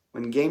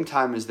 when game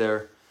time is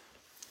there,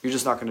 you're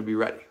just not going to be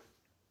ready.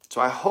 So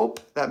I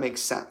hope that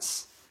makes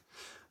sense.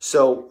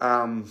 So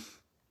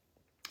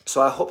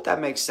I hope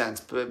that makes sense.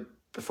 But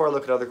before I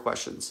look at other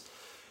questions,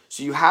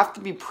 so you have to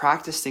be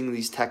practicing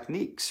these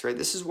techniques, right?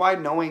 This is why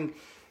knowing,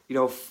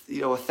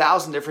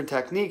 1,000 different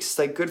techniques is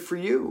like good for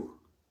you.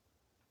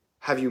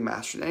 Have you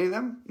mastered any of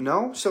them?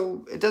 No,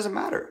 so it doesn't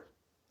matter,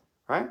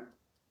 right?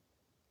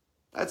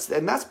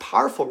 That's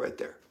powerful right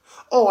there.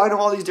 Oh, I know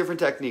all these different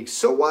techniques.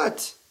 So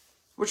what?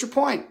 What's your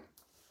point?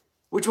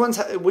 Which ones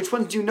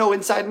do you know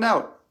inside and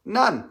out?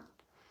 None.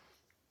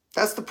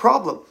 That's the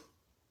problem,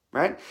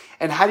 right?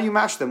 And how do you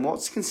master them? Well,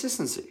 it's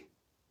consistency.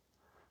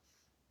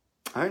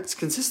 All right, it's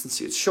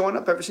consistency. It's showing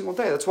up every single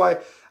day. That's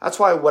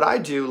why what I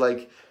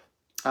do,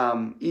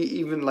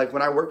 even like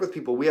when I work with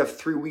people, we have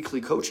 3 weekly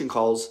coaching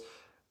calls.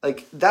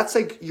 Like that's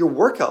like your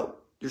workout.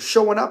 You're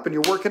showing up and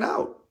you're working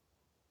out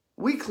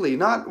weekly,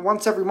 not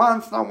once every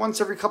month, not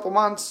once every couple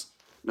months.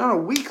 No,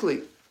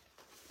 weekly.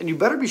 And you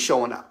better be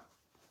showing up.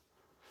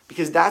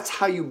 Because that's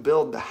how you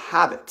build the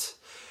habit.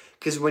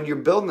 Because when you're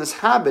building this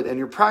habit and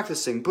you're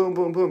practicing, boom,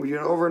 boom, boom, you're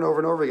doing it over and over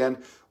and over again,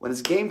 when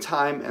it's game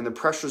time and the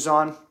pressure's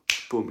on,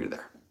 boom, you're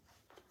there.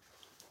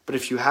 But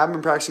if you haven't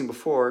been practicing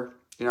before,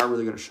 you're not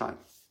really going to shine.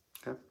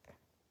 Okay.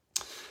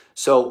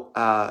 So,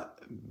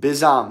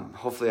 Bizam,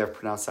 hopefully I've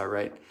pronounced that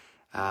right.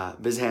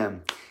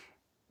 Bizham,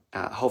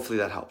 hopefully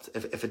that helped.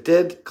 If it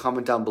did,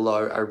 comment down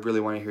below. I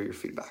really want to hear your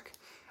feedback.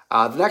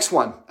 The next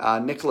one,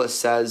 Nicholas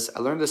says, I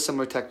learned a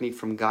similar technique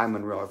from Guy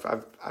Monroe.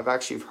 I've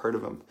actually heard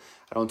of him.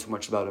 I don't know too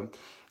much about him.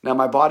 Now,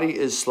 my body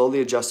is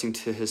slowly adjusting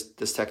to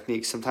this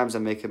technique. Sometimes I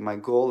make it my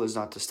goal is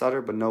not to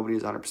stutter, but nobody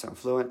is 100%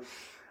 fluent.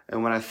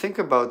 And when I think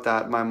about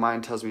that, my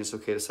mind tells me it's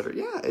okay to stutter.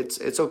 Yeah,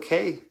 it's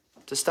okay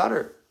to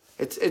stutter.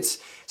 It's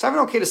not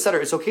even okay to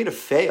stutter. It's okay to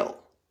fail.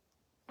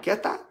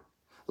 Get that?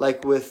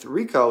 Like with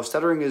Rico,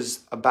 stuttering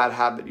is a bad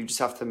habit. You just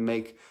have to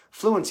make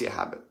fluency a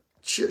habit.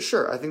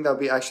 Sure. I think that'd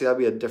be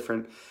a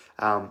different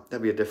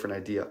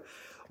idea.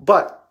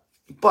 But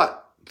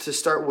to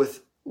start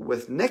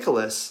with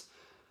Nicholas,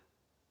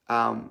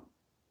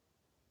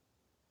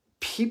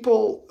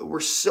 people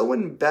were so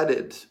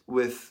embedded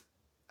with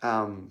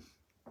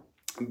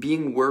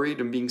being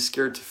worried and being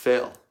scared to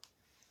fail.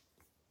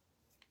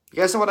 You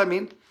guys know what I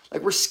mean?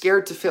 Like, we're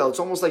scared to fail. It's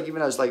almost like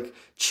even as like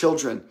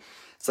children.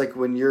 It's like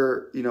when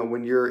you're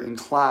in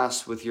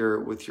class with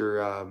your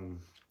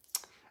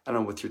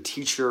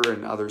teacher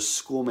and other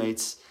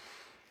schoolmates.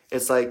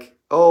 It's like,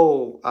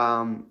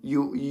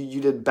 you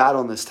did bad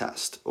on this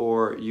test,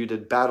 or you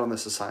did bad on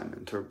this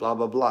assignment, or blah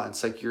blah blah.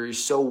 It's like you're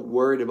so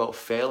worried about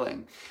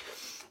failing.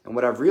 And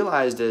what I've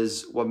realized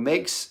is what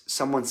makes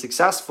someone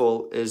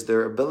successful is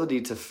their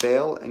ability to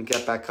fail and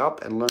get back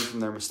up and learn from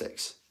their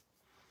mistakes.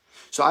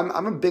 So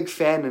I'm a big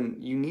fan,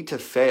 and you need to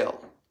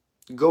fail.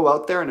 Go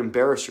out there and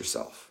embarrass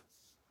yourself.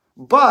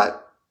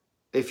 But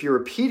if you're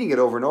repeating it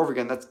over and over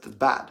again, that's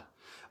bad.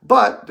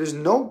 But there's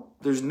no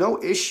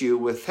issue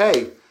with,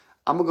 hey,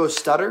 I'm going to go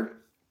stutter.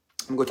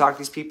 I'm going to talk to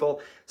these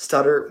people,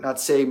 stutter, not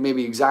say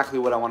maybe exactly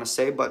what I want to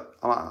say, but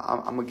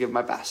I'm going to give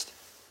my best.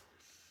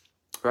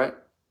 Right?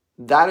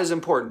 That is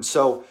important.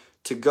 So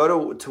to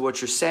go to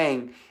what you're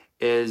saying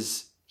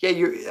is,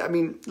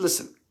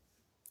 listen,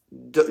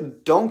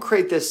 don't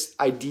create this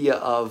idea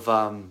of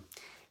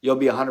you'll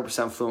be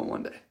 100% fluent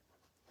one day.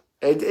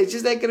 It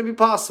just ain't going to be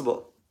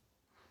possible.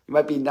 You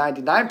might be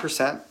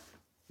 99%,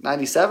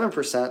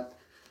 97%,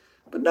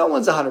 but no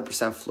one's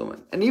 100%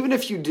 fluent. And even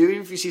if you do,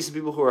 even if you see some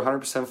people who are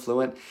 100%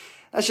 fluent,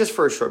 that's just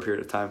for a short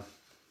period of time.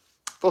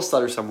 They'll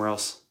stutter somewhere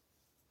else.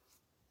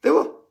 They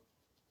will.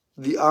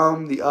 The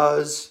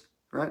uhs,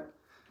 right?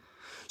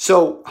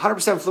 So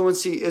 100%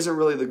 fluency isn't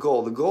really the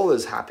goal. The goal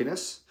is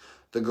happiness.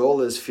 The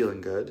goal is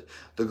feeling good.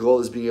 The goal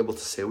is being able to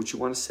say what you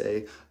want to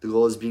say. The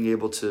goal is being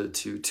able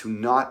to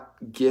not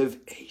give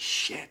a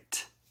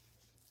shit.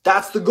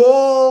 That's the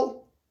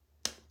goal.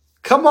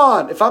 Come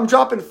on. If I'm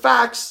dropping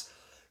facts,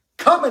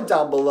 comment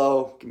down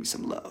below. Give me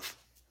some love.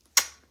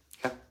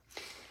 Okay?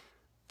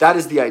 That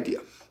is the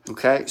idea.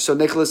 Okay? So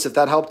Nicholas, if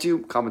that helped you,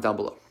 comment down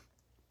below.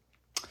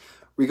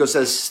 Rico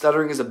says,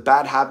 stuttering is a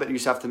bad habit. You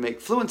just have to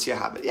make fluency a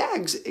habit. Yeah,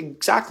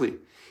 exactly.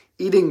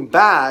 Eating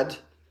bad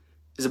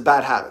is a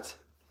bad habit.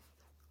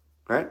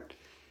 Right?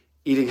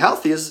 Eating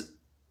healthy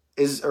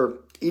or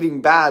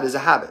eating bad is a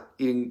habit.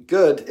 Eating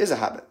good is a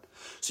habit.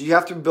 So you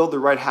have to build the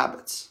right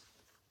habits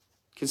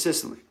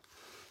consistently.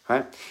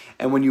 Right?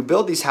 And when you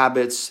build these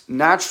habits,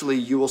 naturally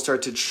you will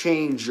start to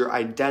change your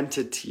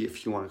identity,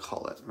 if you want to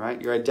call it,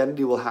 right? Your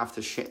identity will have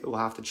to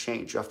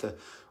change. You have to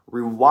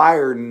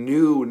rewire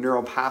new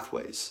neural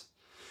pathways.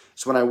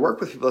 So when I work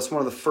with people, that's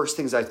one of the first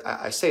things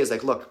I say is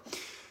like, look,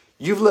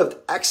 you've lived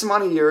X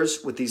amount of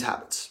years with these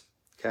habits.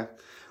 Okay?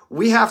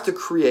 We have to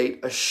create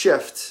a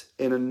shift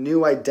in a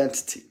new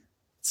identity.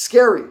 It's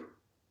scary.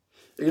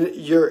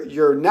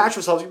 Your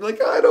natural self, you'll be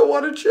like, I don't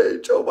want to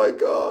change. Oh my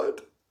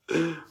God.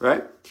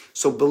 Right?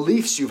 So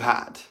beliefs you've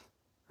had,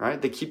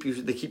 right? They keep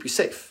you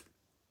safe.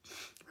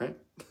 Right?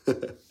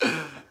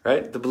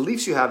 Right? The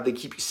beliefs you have, they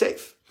keep you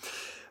safe.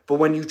 But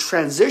when you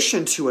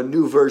transition to a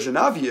new version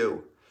of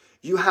you,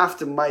 you have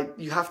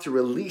to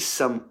release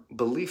some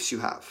beliefs you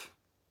have.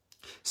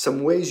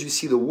 Some ways you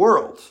see the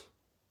world.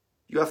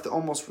 You have to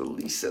almost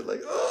release it,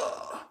 like,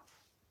 ugh.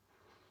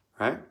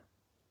 Right?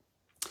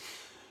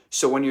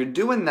 So when you're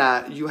doing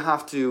that, you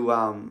have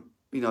to,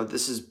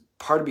 this is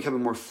part of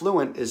becoming more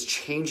fluent is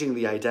changing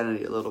the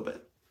identity a little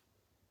bit,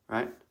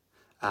 right?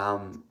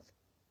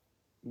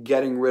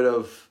 Getting rid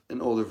of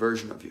an older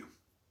version of you,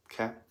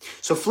 okay?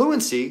 So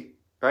fluency,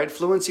 right?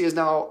 Fluency is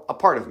now a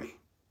part of me.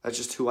 That's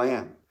just who I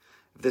am.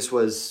 If this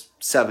was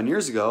 7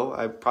 years ago,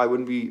 I probably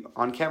wouldn't be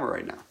on camera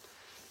right now.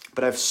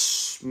 But I've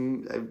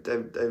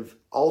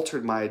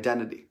altered my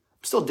identity.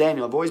 I'm still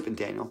Daniel. I've always been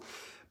Daniel.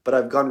 But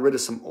I've gotten rid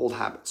of some old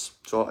habits.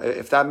 So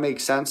if that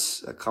makes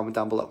sense, comment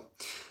down below.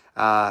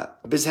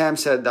 Bizham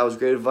said that was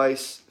great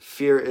advice.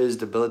 Fear is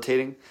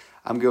debilitating.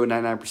 I'm good with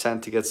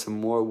 99% to get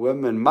some more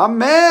women. My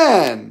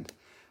man!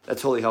 That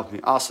totally helped me.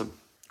 Awesome.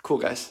 Cool,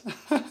 guys.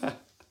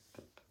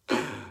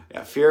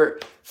 Yeah, fear.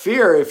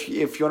 If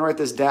you want to write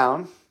this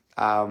down,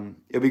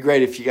 It'd be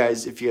great if you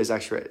guys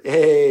actually read.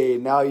 Hey,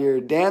 now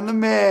you're Dan the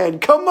Man.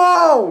 Come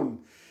on,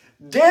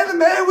 Dan the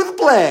Man with a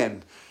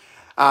plan.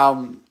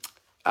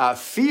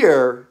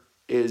 Fear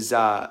is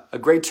a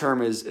great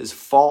term. Is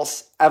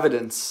false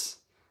evidence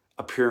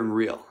appearing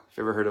real. Have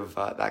you ever heard of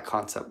that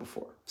concept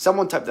before?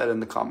 Someone type that in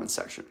the comments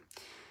section.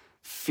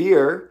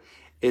 Fear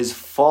is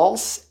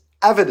false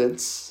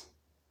evidence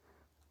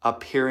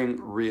appearing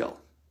real.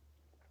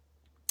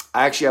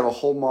 I actually have a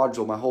whole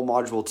module. My whole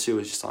module 2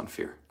 is just on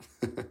fear.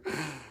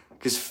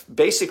 Because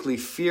basically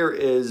fear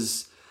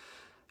is,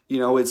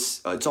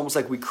 it's almost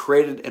like we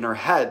created it in our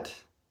head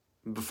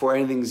before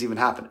anything's even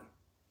happening,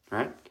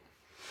 right?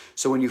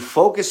 So when you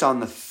focus on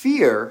the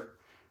fear,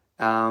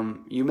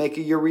 you make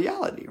it your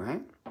reality,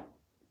 right?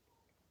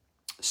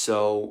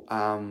 So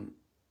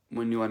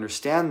when you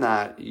understand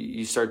that,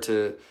 you start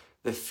to,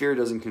 the fear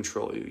doesn't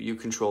control you. You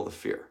control the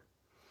fear,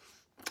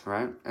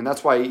 right? And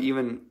that's why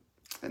even,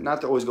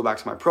 not to always go back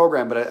to my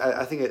program, but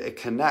I think it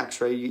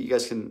connects, right? You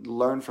guys can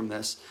learn from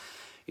this.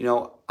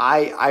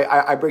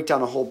 I break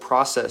down a whole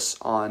process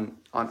on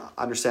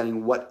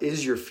understanding what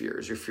is your fear.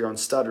 Is your fear on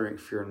stuttering,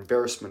 fear of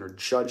embarrassment or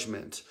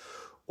judgment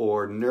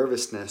or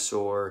nervousness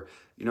or,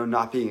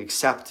 not being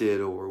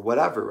accepted or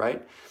whatever,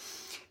 right?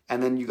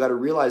 And then you got to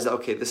realize that,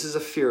 okay, this is a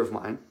fear of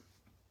mine.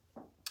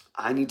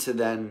 I need to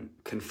then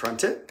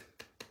confront it,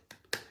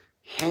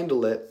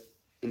 handle it,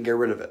 and get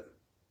rid of it.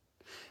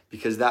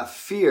 Because that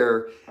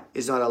fear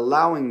is not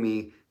allowing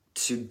me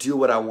to do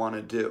what I want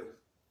to do,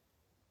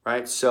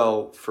 right?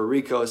 So for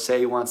Rico, say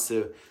he wants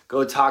to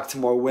go talk to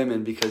more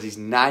women because he's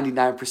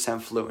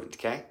 99% fluent,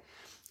 okay?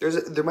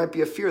 There might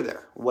be a fear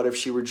there. What if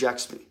she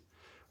rejects me?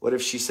 What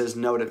if she says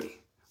no to me?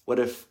 What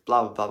if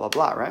blah, blah, blah, blah,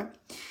 blah, right?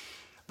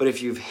 But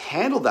if you've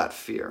handled that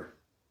fear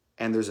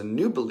and there's a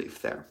new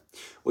belief there,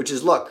 which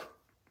is, look,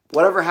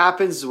 whatever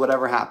happens is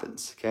whatever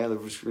happens, okay? I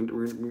guess we're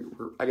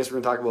going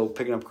to talk about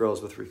picking up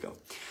girls with Rico.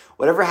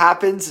 Whatever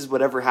happens is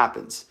whatever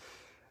happens.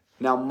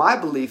 Now, my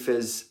belief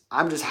is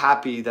I'm just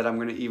happy that I'm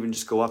going to even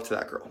just go up to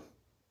that girl.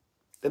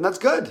 Then that's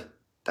good.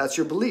 That's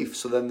your belief.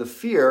 So then the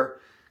fear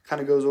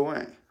kind of goes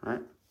away,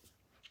 right?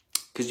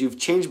 Because you've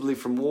changed belief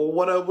from, well,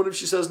 what if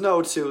she says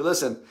no to,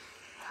 listen,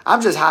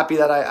 I'm just happy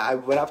that I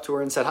went up to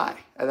her and said hi.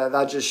 And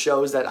that just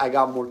shows that I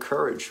got more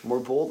courage, more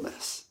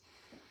boldness,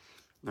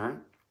 all right?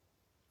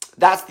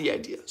 That's the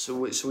idea.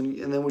 So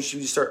then when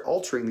you start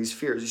altering these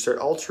fears, you start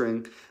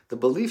altering the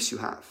beliefs you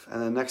have.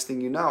 And the next thing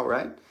you know,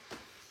 right?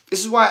 This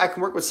is why I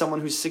can work with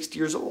someone who's 60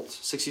 years old,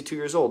 62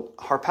 years old.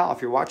 Harpal,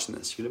 if you're watching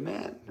this, you're the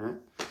man, right?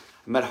 I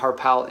met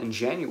Harpal in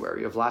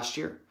January of last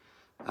year.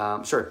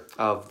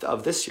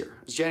 Of this year.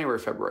 It's January,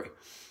 February,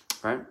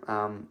 right?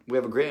 We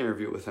have a great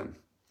interview with him.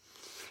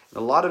 And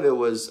a lot of it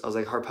was, I was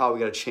like, Harpal, we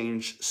got to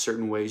change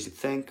certain ways you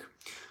think.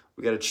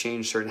 We got to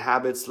change certain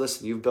habits.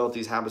 Listen, you've built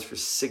these habits for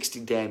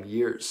 60 damn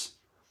years.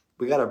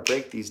 We got to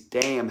break these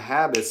damn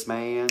habits,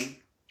 man.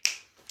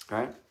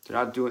 Right? They're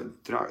not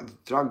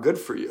good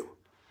for you.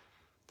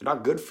 They're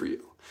not good for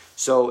you.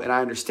 So, and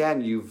I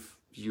understand you've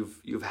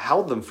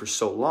held them for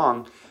so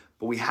long,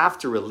 but we have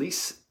to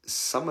release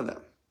some of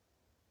them.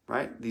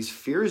 Right? These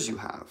fears you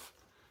have,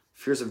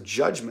 fears of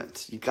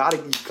judgment, you gotta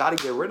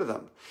get rid of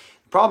them.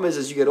 The problem is,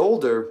 as you get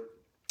older,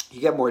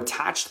 you get more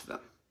attached to them.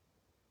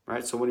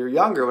 Right? So when you're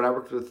younger, when I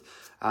worked with,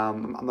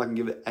 I'm not gonna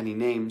give it any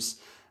names.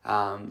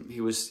 I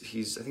think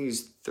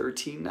he's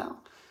 13 now.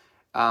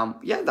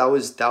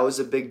 That was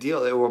a big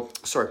deal.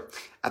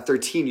 At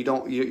 13,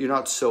 you're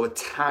not so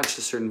attached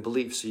to certain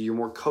beliefs, so you're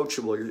more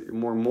coachable, you're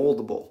more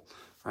moldable,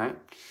 right?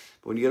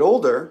 But when you get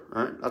older,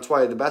 right, that's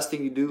why the best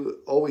thing you do,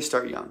 always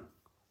start young,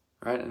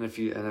 right? And if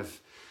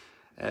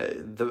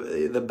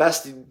the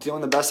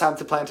best time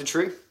to plant a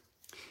tree,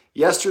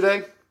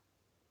 yesterday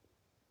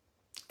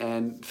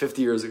and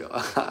 50 years ago.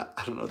 I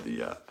don't know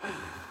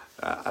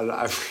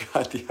I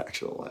forgot the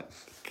actual line.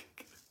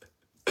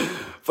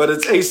 But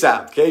it's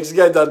ASAP, okay? Just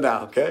get it done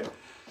now, okay?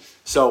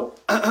 So,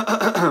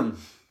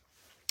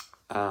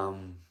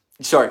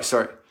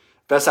 sorry.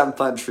 Best time to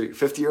plant a tree,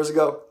 50 years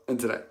ago and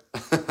today.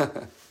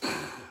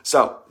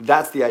 So,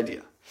 that's the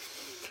idea.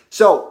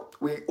 So,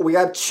 we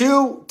got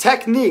 2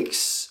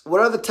 techniques.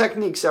 What are the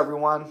techniques,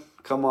 everyone?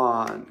 Come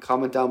on,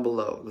 comment down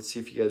below. Let's see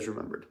if you guys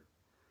remembered.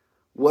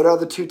 What are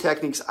the 2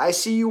 techniques? I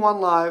see you on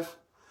live.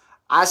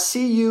 I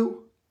see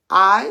you.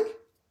 I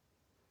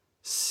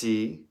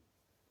see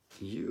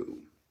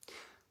you.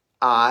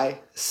 I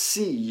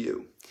see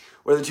you.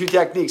 What are the 2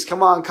 techniques?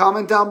 Come on,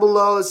 comment down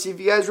below. Let's see if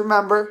you guys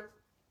remember.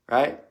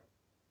 Right?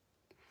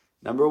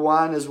 Number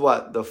 1 is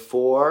what? The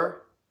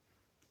 4,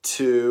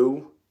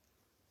 2,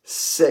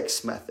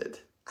 6 method.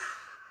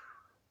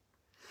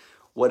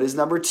 What is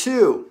number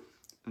 2?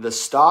 The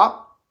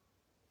stop,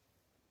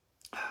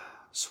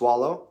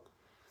 swallow,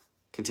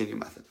 continue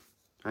method.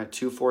 All right,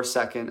 2, 4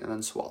 second, and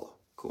then swallow.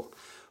 Cool.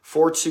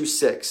 4, 2,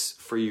 6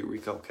 for you,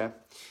 Rico, okay?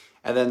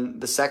 And then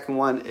the second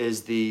one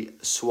is the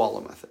swallow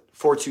method.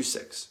 4, 2,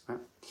 6. Right?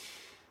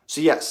 So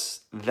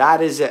yes,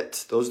 that is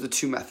it. Those are the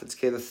 2 methods.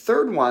 Okay, the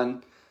third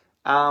one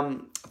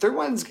is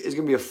going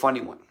to be a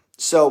funny one.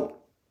 So,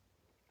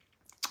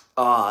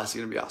 it's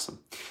going to be awesome.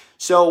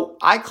 So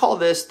I call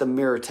this the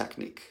mirror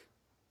technique.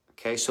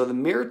 Okay, so the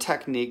mirror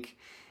technique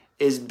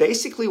is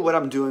basically what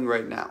I'm doing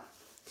right now.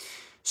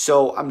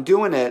 So I'm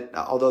doing it,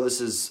 although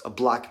this is a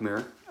black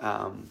mirror,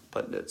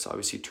 but it's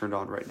obviously turned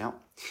on right now.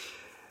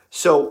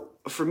 So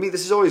for me,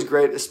 this is always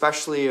great,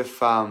 especially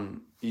if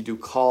you do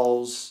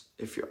calls.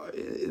 If you're,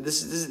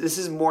 this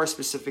is more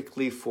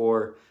specifically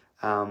for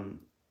on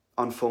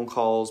phone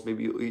calls,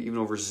 maybe even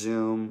over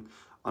Zoom,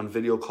 on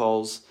video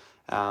calls.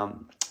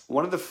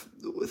 One of the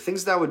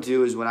things that I would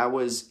do is when I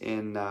was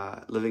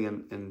living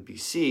in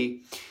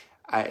BC,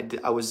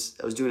 I was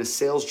doing a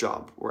sales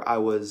job where I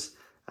was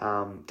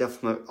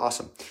definitely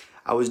awesome.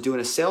 I was doing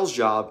a sales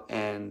job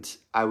and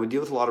I would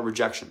deal with a lot of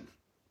rejection.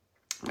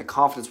 My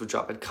confidence would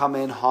drop. I'd come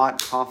in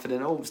hot,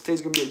 confident. Oh,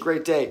 today's going to be a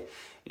great day.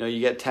 You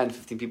get 10,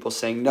 15 people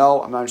saying,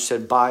 no, I'm not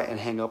interested, bye,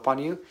 and hang up on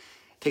you.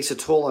 It takes a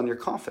toll on your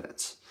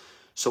confidence.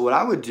 So what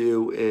I would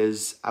do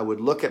is I would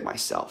look at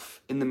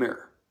myself in the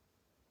mirror,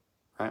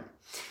 right?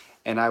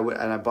 And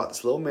I bought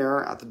this little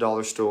mirror at the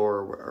dollar store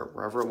or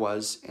wherever it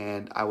was,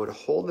 and I would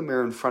hold the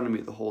mirror in front of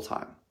me the whole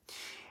time.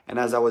 And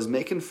as I was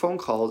making phone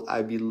calls,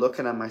 I'd be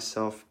looking at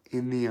myself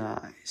in the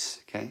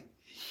eyes, okay?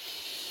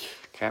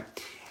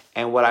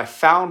 And what I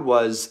found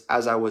was,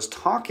 as I was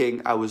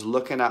talking, I was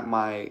looking at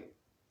my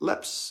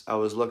lips. I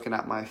was looking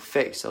at my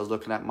face. I was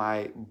looking at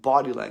my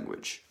body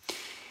language.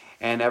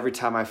 And every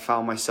time I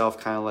found myself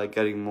kind of like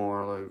getting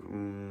more like,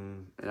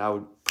 and I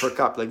would perk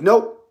up like,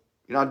 nope,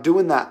 you're not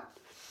doing that.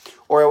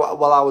 Or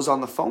while I was on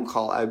the phone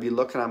call, I'd be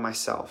looking at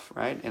myself,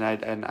 right?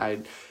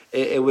 And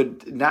it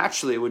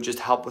would just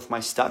help with my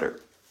stutter.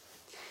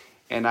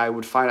 And I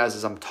would find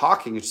as I'm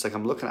talking, it's just like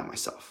I'm looking at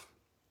myself.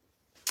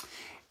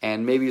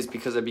 And maybe it's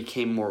because I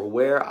became more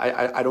aware.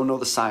 I don't know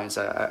the science.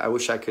 I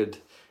wish I could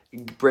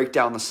break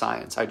down the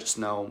science. I just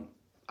know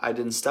I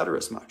didn't stutter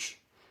as much.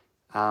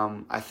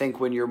 I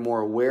think when you're more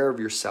aware of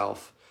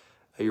yourself,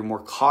 you're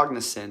more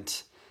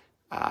cognizant,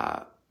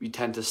 you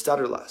tend to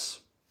stutter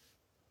less.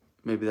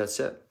 Maybe that's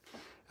it.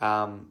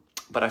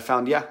 But I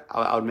found,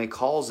 I would make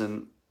calls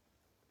and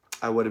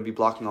I wouldn't be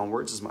blocking on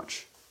words as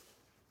much.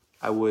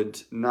 I would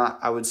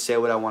say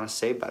what I want to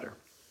say better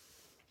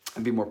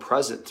and be more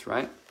present,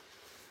 right?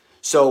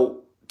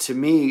 So to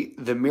me,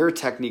 the mirror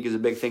technique is a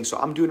big thing. So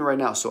I'm doing it right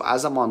now. So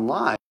as I'm on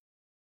live,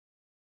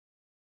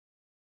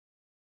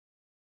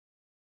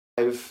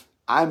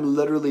 I'm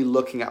literally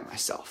looking at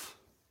myself.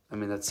 I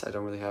mean, I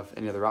don't really have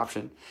any other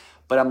option,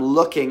 but I'm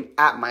looking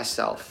at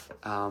myself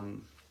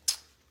on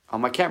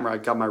my camera. I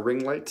got my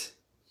ring light,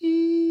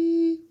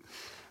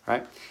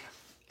 right?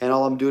 And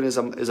all I'm doing is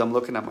I'm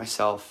looking at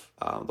myself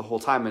the whole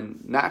time,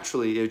 and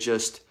naturally,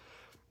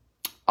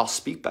 I'll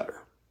speak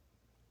better.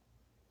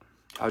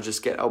 I'll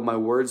just get out my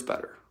words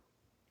better.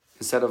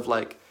 Instead of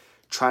like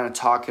trying to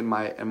talk and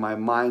my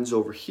mind's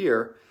over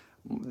here,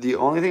 the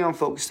only thing I'm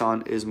focused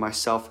on is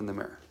myself in the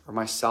mirror or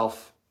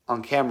myself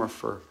on camera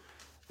for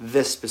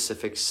this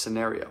specific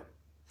scenario.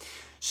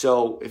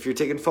 So if you're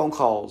taking phone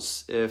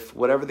calls, if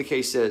whatever the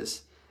case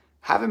is,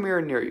 have a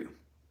mirror near you.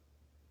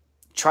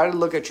 Try to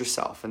look at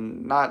yourself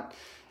and not,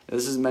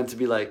 this is meant to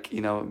be like,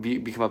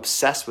 become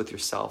obsessed with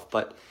yourself,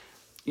 but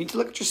you need to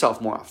look at yourself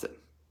more often,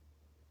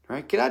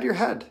 right? Get out of your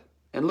head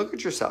and look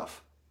at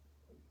yourself,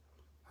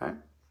 right?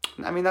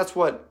 I mean, that's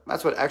what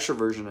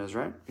extroversion is,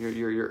 right?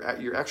 You're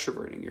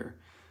extroverting.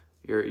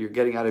 You're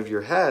getting out of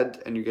your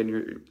head and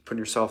you're putting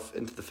yourself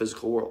into the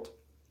physical world,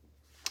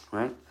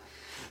 right?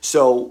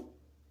 So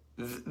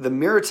the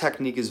mirror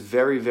technique is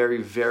very,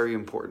 very, very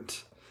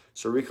important.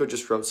 So Rico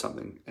just wrote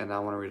something and I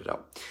want to read it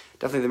out.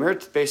 Definitely, the mirror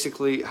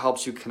basically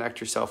helps you connect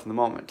yourself in the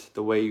moment.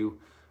 The way you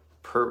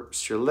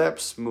purse your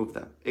lips, move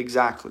them.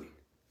 Exactly.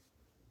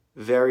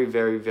 Very,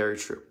 very, very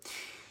true.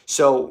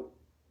 So,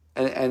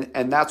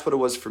 and that's what it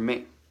was for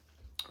me,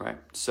 right?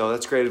 So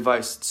that's great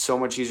advice. It's so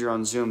much easier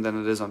on Zoom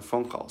than it is on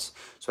phone calls.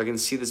 So I can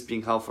see this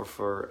being helpful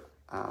for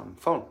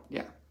phone,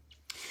 yeah.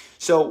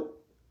 So,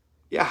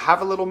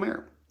 have a little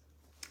mirror.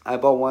 I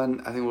bought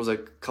one, I think it was like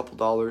a couple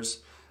dollars,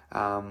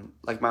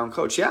 like my own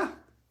coach. Yeah,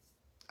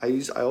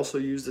 I also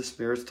use this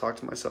mirror to talk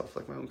to myself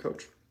like my own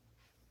coach.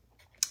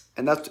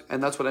 And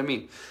that's what I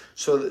mean.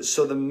 So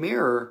the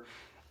mirror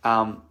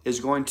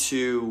is going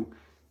to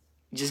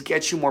just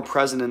get you more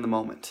present in the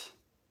moment.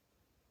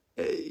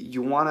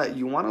 You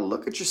wanna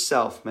look at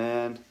yourself,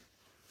 man.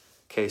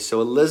 Okay, so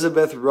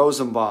Elizabeth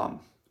Rosenbaum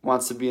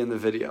wants to be in the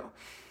video.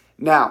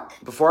 Now,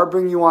 before I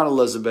bring you on,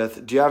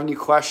 Elizabeth, do you have any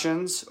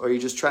questions, or are you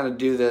just trying to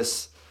do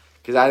this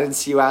because I didn't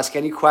see you ask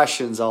any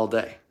questions all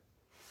day?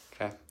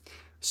 Okay,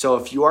 so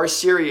if you are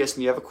serious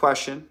and you have a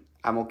question,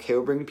 I'm okay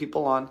with bringing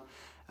people on.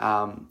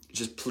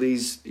 Just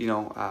please,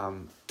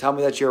 tell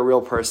me that you're a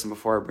real person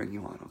before I bring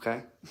you on,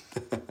 okay?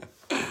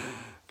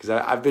 Because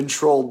I've been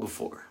trolled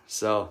before.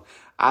 So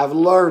I've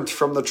learned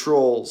from the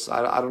trolls.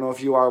 I don't know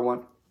if you are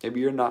one. Maybe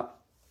you're not.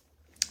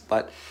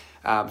 But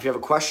if you have a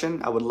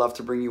question, I would love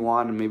to bring you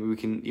on, and maybe we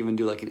can even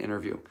do like an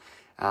interview.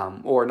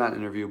 Or not an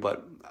interview,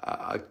 but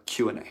a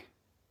Q&A.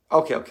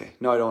 Okay.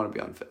 No, I don't want to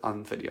be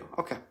on video.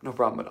 Okay, no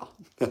problem at all.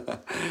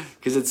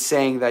 Because it's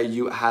saying that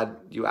you had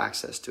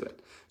access to it.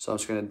 So I'm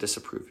just going to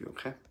disapprove you,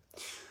 okay?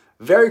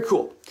 Very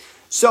cool.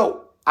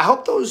 So I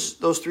hope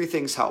those three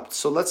things helped.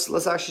 So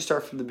let's actually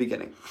start from the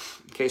beginning.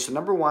 Okay, so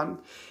number one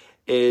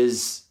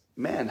is,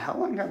 man, how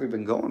long have we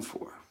been going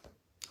for?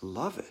 I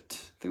love it.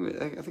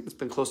 I think it's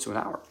been close to an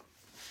hour.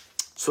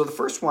 So the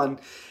first one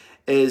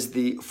is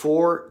the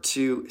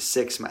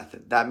 4-2-6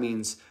 method. That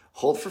means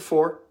hold for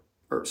 4,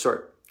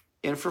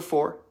 in for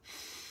 4,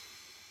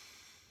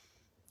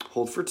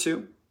 hold for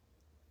 2,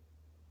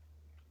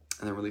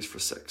 and then release for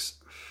 6.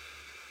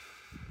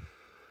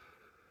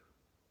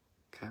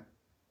 Okay.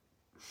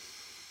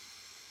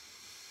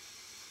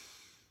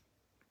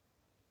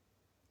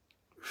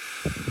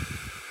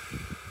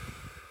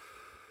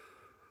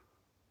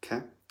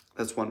 Okay,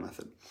 that's one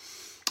method.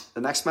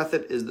 The next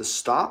method is the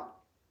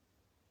stop,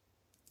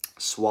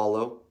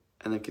 swallow,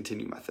 and then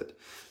continue method.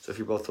 So if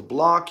you're both a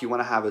block, you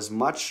want to have as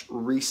much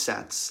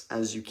resets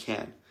as you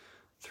can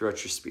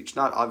throughout your speech.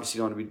 Not obviously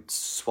you don't want to be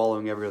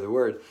swallowing every other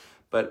word,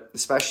 but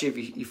especially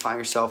if you find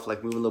yourself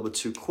like moving a little bit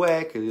too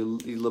quick or you're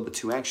a little bit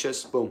too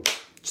anxious, boom,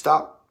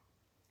 stop,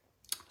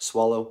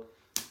 swallow,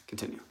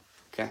 continue.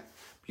 Okay,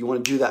 you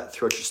want to do that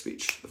throughout your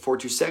speech. The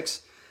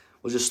 4-2-6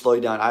 will just slow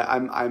you down.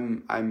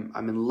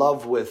 I'm in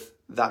love with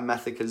that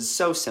method because it's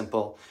so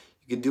simple.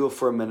 You can do it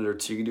for a minute or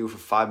two. You can do it for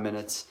 5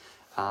 minutes,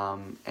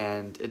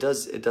 and it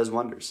does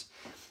wonders.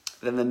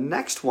 Then the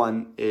next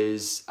one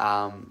is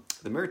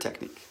the mirror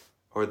technique,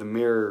 or the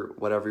mirror,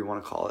 whatever you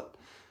want to call it.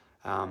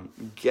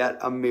 Get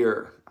a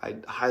mirror. I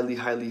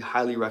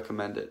highly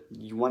recommend it.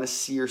 You want to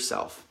see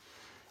yourself.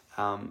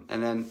 And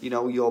then,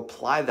 you'll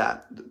apply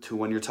that to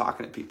when you're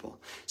talking to people.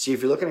 See,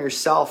 if you're looking at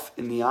yourself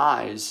in the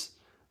eyes,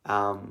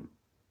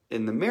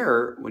 in the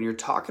mirror, when you're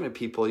talking to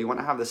people, you want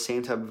to have the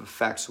same type of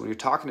effect. So when you're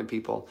talking to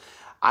people,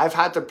 I've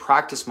had to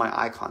practice my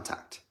eye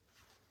contact.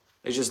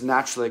 It's just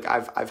naturally,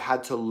 like I've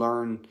had to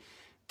learn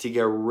to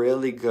get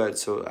really good.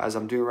 So as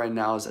I'm doing right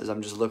now, as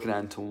I'm just looking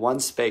into one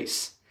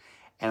space,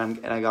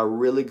 and I got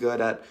really good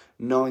at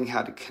knowing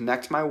how to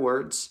connect my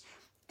words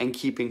and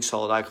keeping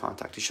solid eye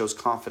contact. It shows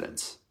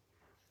confidence.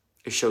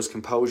 It shows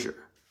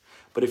composure.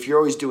 But if you're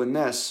always doing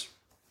this,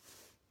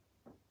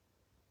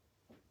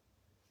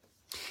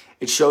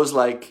 it shows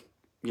like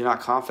you're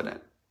not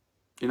confident.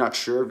 You're not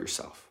sure of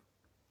yourself,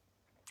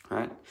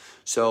 right?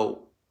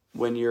 So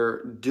when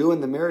you're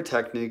doing the mirror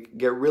technique,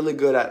 get really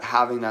good at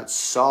having that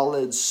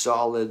solid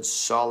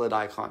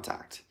eye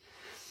contact.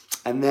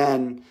 And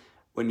then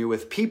when you're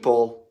with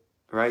people,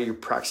 right, you're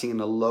practicing in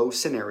a low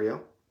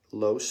scenario,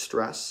 low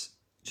stress,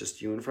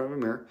 just you in front of a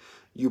mirror.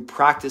 You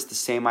practice the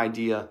same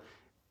idea,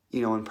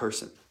 in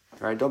person,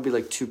 right? Don't be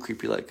like too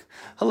creepy, like,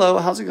 hello,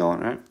 how's it going,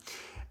 right?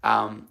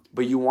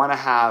 But you want to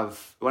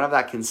have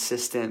that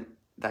consistent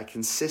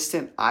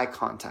eye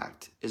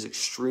contact is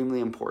extremely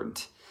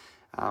important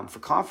for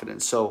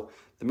confidence. So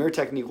the mirror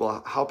technique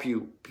will help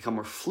you become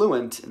more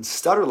fluent and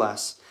stutter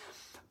less,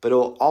 but it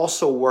will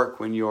also work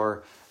when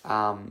you're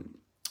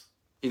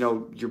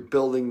you're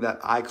building that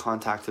eye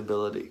contact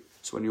ability.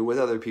 So when you're with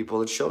other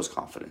people, it shows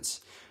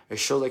confidence. It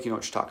shows like you know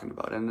what you're talking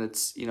about, and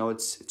it's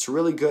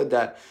really good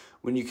that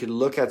when you can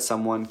look at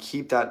someone,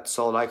 keep that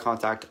solid eye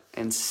contact,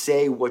 and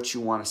say what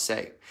you want to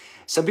say.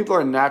 Some people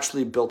are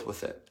naturally built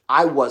with it.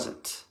 I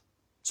wasn't.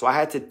 So I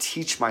had to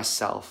teach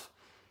myself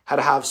how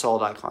to have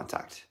solid eye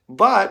contact.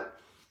 But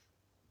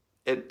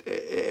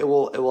it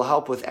will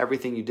help with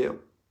everything you do,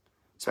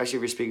 especially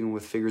if you're speaking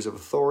with figures of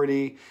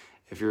authority,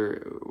 if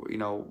you're,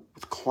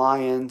 with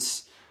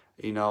clients,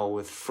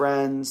 with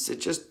friends.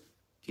 It just,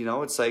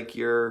 it's like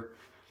you're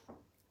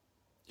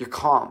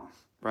calm,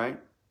 right?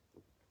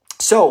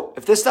 So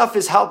if this stuff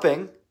is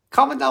helping,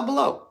 comment down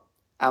below.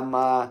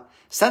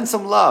 Send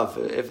some love.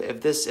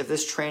 If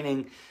this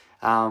training,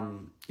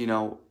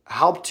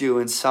 helped you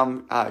in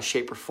some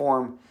shape or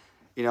form,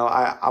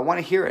 I want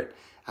to hear it.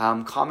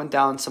 Comment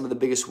down some of the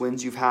biggest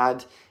wins you've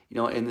had,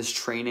 in this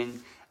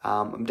training.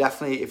 I'm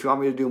definitely, if you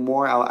want me to do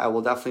more, I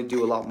will definitely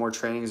do a lot more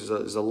trainings.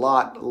 There's a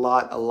lot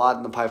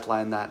in the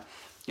pipeline that,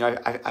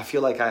 I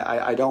feel like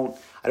I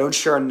don't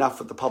share enough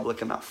with the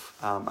public enough.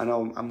 I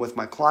know I'm with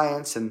my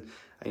clients, and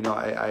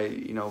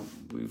I've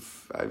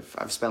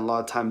spent a lot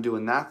of time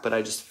doing that, but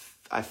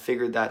I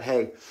figured that,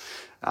 hey,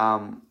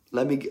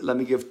 let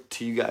me give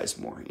to you guys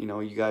more.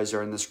 You guys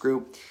are in this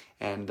group,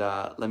 and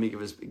let me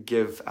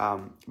give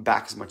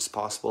back as much as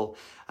possible.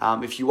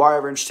 If you are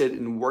ever interested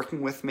in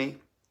working with me,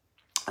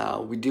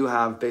 we do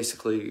have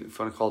basically, if you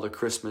want to call it a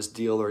Christmas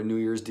deal or a New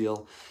Year's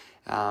deal.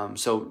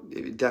 So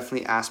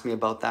definitely ask me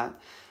about that.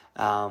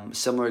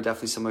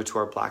 Definitely similar to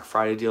our Black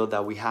Friday deal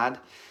that we had.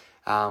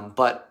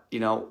 But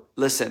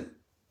listen,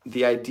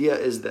 the idea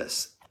is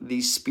this: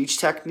 these speech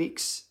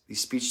techniques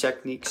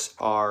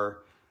are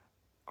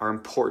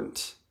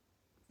important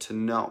to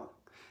know.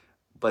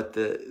 But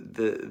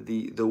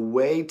the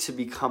way to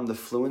become the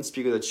fluent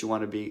speaker that you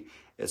want to be,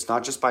 it's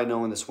not just by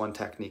knowing this one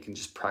technique and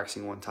just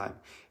practicing one time.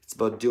 It's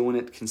about doing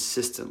it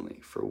consistently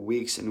for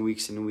weeks and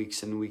weeks and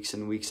weeks and weeks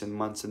and weeks and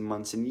months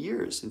and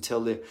years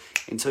until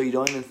you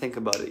don't even think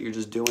about it. You're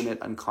just doing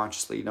it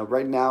unconsciously.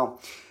 Right now,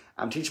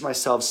 I'm teaching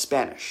myself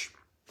Spanish.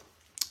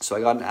 So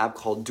I got an app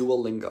called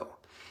Duolingo.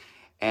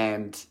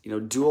 And,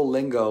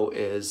 Duolingo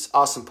is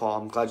awesome,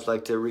 Paul. I'm glad you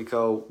liked it.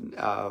 Rico,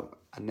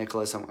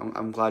 Nicholas,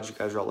 I'm glad you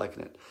guys are all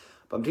liking it.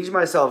 But I'm teaching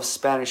myself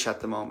Spanish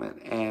at the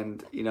moment.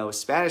 And,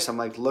 Spanish, I'm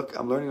like, look,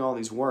 I'm learning all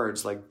these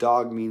words. Like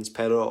dog means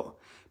perro.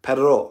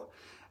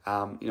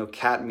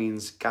 Cat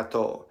means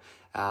gato.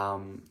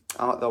 That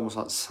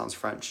almost sounds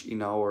French,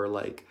 or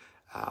like,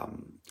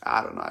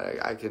 I don't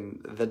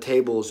know. The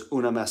table is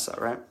una mesa,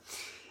 right?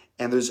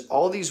 And there's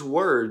all these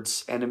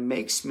words, and it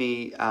makes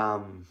me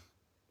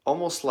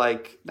almost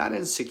like, not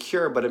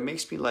insecure, but it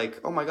makes me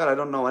like, oh my God, I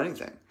don't know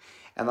anything.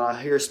 And then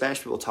I hear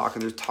Spanish people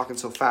talking, they're talking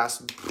so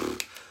fast.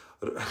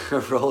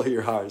 Roll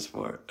your R's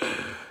more.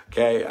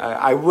 Okay,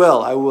 I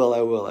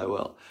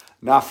will.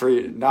 Not for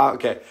you. Not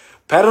okay.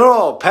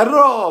 Perro.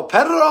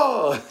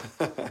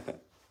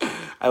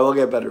 I will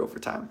get better over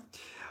time.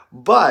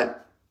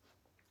 But,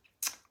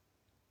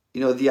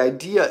 the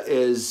idea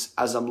is,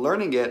 as I'm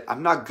learning it,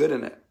 I'm not good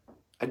in it.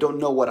 I don't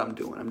know what I'm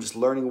doing. I'm just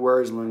learning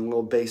words, learning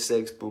little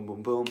basics, boom,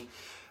 boom, boom.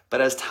 But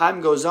as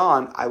time goes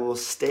on, I will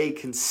stay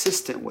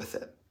consistent with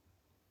it,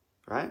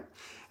 right?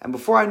 And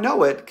before I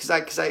know it, because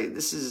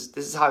this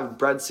is how I've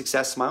bred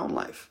success in my own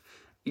life.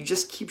 You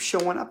just keep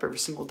showing up every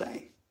single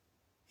day.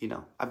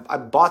 I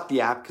bought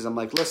the app because I'm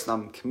like, listen,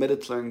 I'm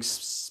committed to learning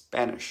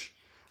Spanish.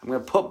 I'm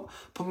going to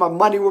put my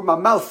money where my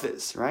mouth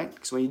is, right?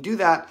 Because when you do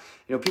that,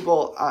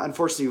 people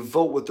unfortunately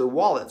vote with their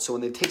wallet. So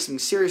when they take something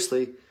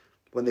seriously,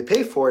 when they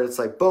pay for it, it's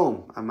like,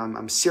 boom,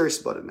 I'm serious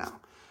about it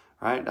now,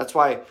 right? That's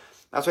why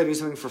I do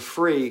something for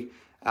free.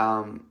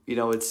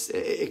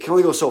 It can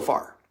only go so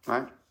far,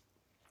 right?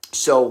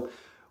 So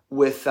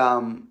with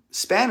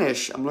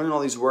Spanish, I'm learning all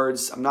these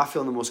words. I'm not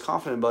feeling the most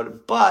confident about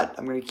it, but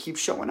I'm going to keep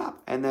showing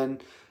up. And then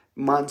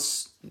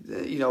 6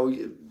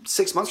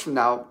 months from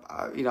now,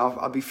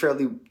 I'll be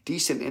fairly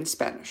decent in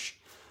Spanish,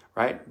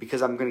 right?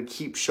 Because I'm going to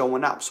keep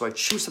showing up. So I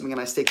choose something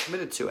and I stay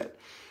committed to it.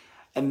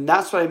 And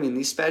that's what I mean.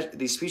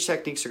 These speech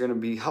techniques are going to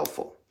be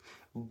helpful.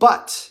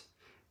 But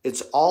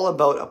it's all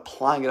about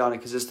applying it on a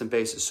consistent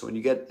basis. So when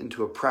you get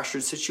into a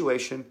pressured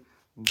situation,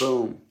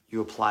 boom,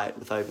 you apply it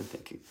without even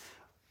thinking.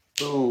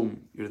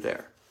 Boom, you're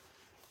there.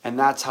 And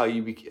that's how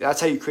you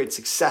create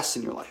success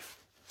in your life.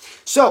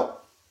 So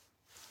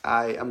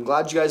I'm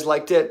glad you guys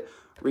liked it.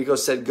 Rico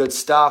said good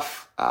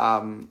stuff.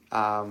 Rico,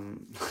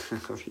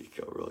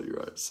 roll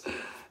your eyes.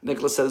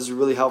 Nicholas said this is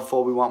really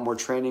helpful. We want more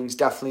trainings.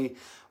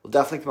 We'll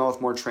definitely come out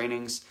with more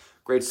trainings.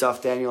 Great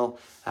stuff, Daniel.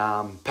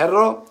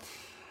 Pedro,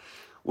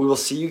 we will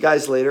see you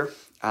guys later.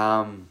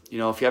 If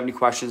you have any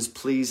questions,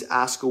 please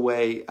ask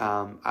away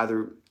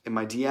either in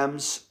my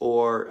DMs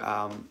or,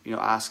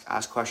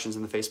 ask questions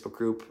in the Facebook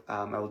group.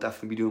 I will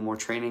definitely be doing more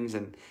trainings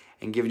and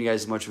giving you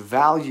guys as much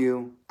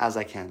value as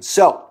I can.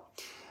 So,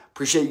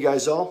 appreciate you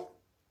guys all.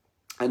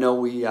 I know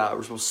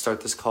we're supposed to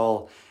start this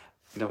call,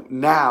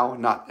 now,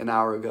 not an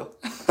hour ago.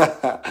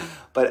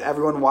 But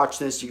everyone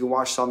watching this, you can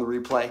watch this on the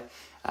replay.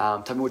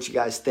 Tell me what you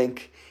guys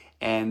think.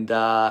 And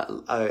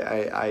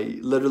I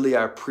literally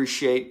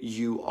appreciate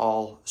you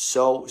all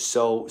so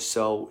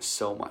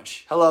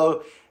much.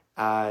 Hello,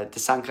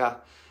 Desanka.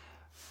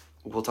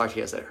 We'll talk to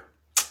you guys later.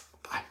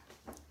 Bye.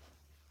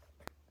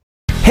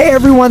 Hey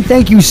everyone,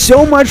 thank you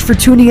so much for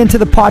tuning into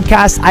the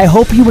podcast. I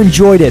hope you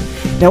enjoyed it.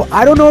 Now,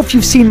 I don't know if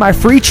you've seen my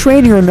free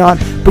training or not,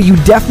 but you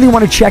definitely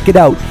want to check it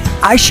out.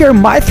 I share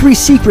my 3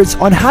 secrets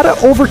on how to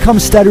overcome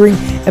stuttering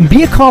and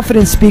be a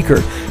confident speaker.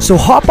 So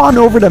hop on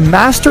over to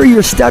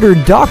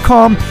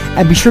masteryourstutter.com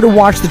and be sure to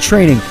watch the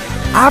training.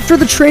 After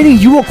the training,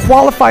 you will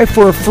qualify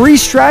for a free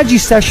strategy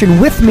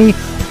session with me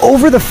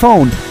over the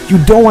phone. You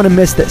don't want to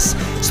miss this.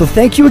 So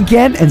thank you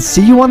again and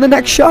see you on the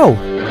next show.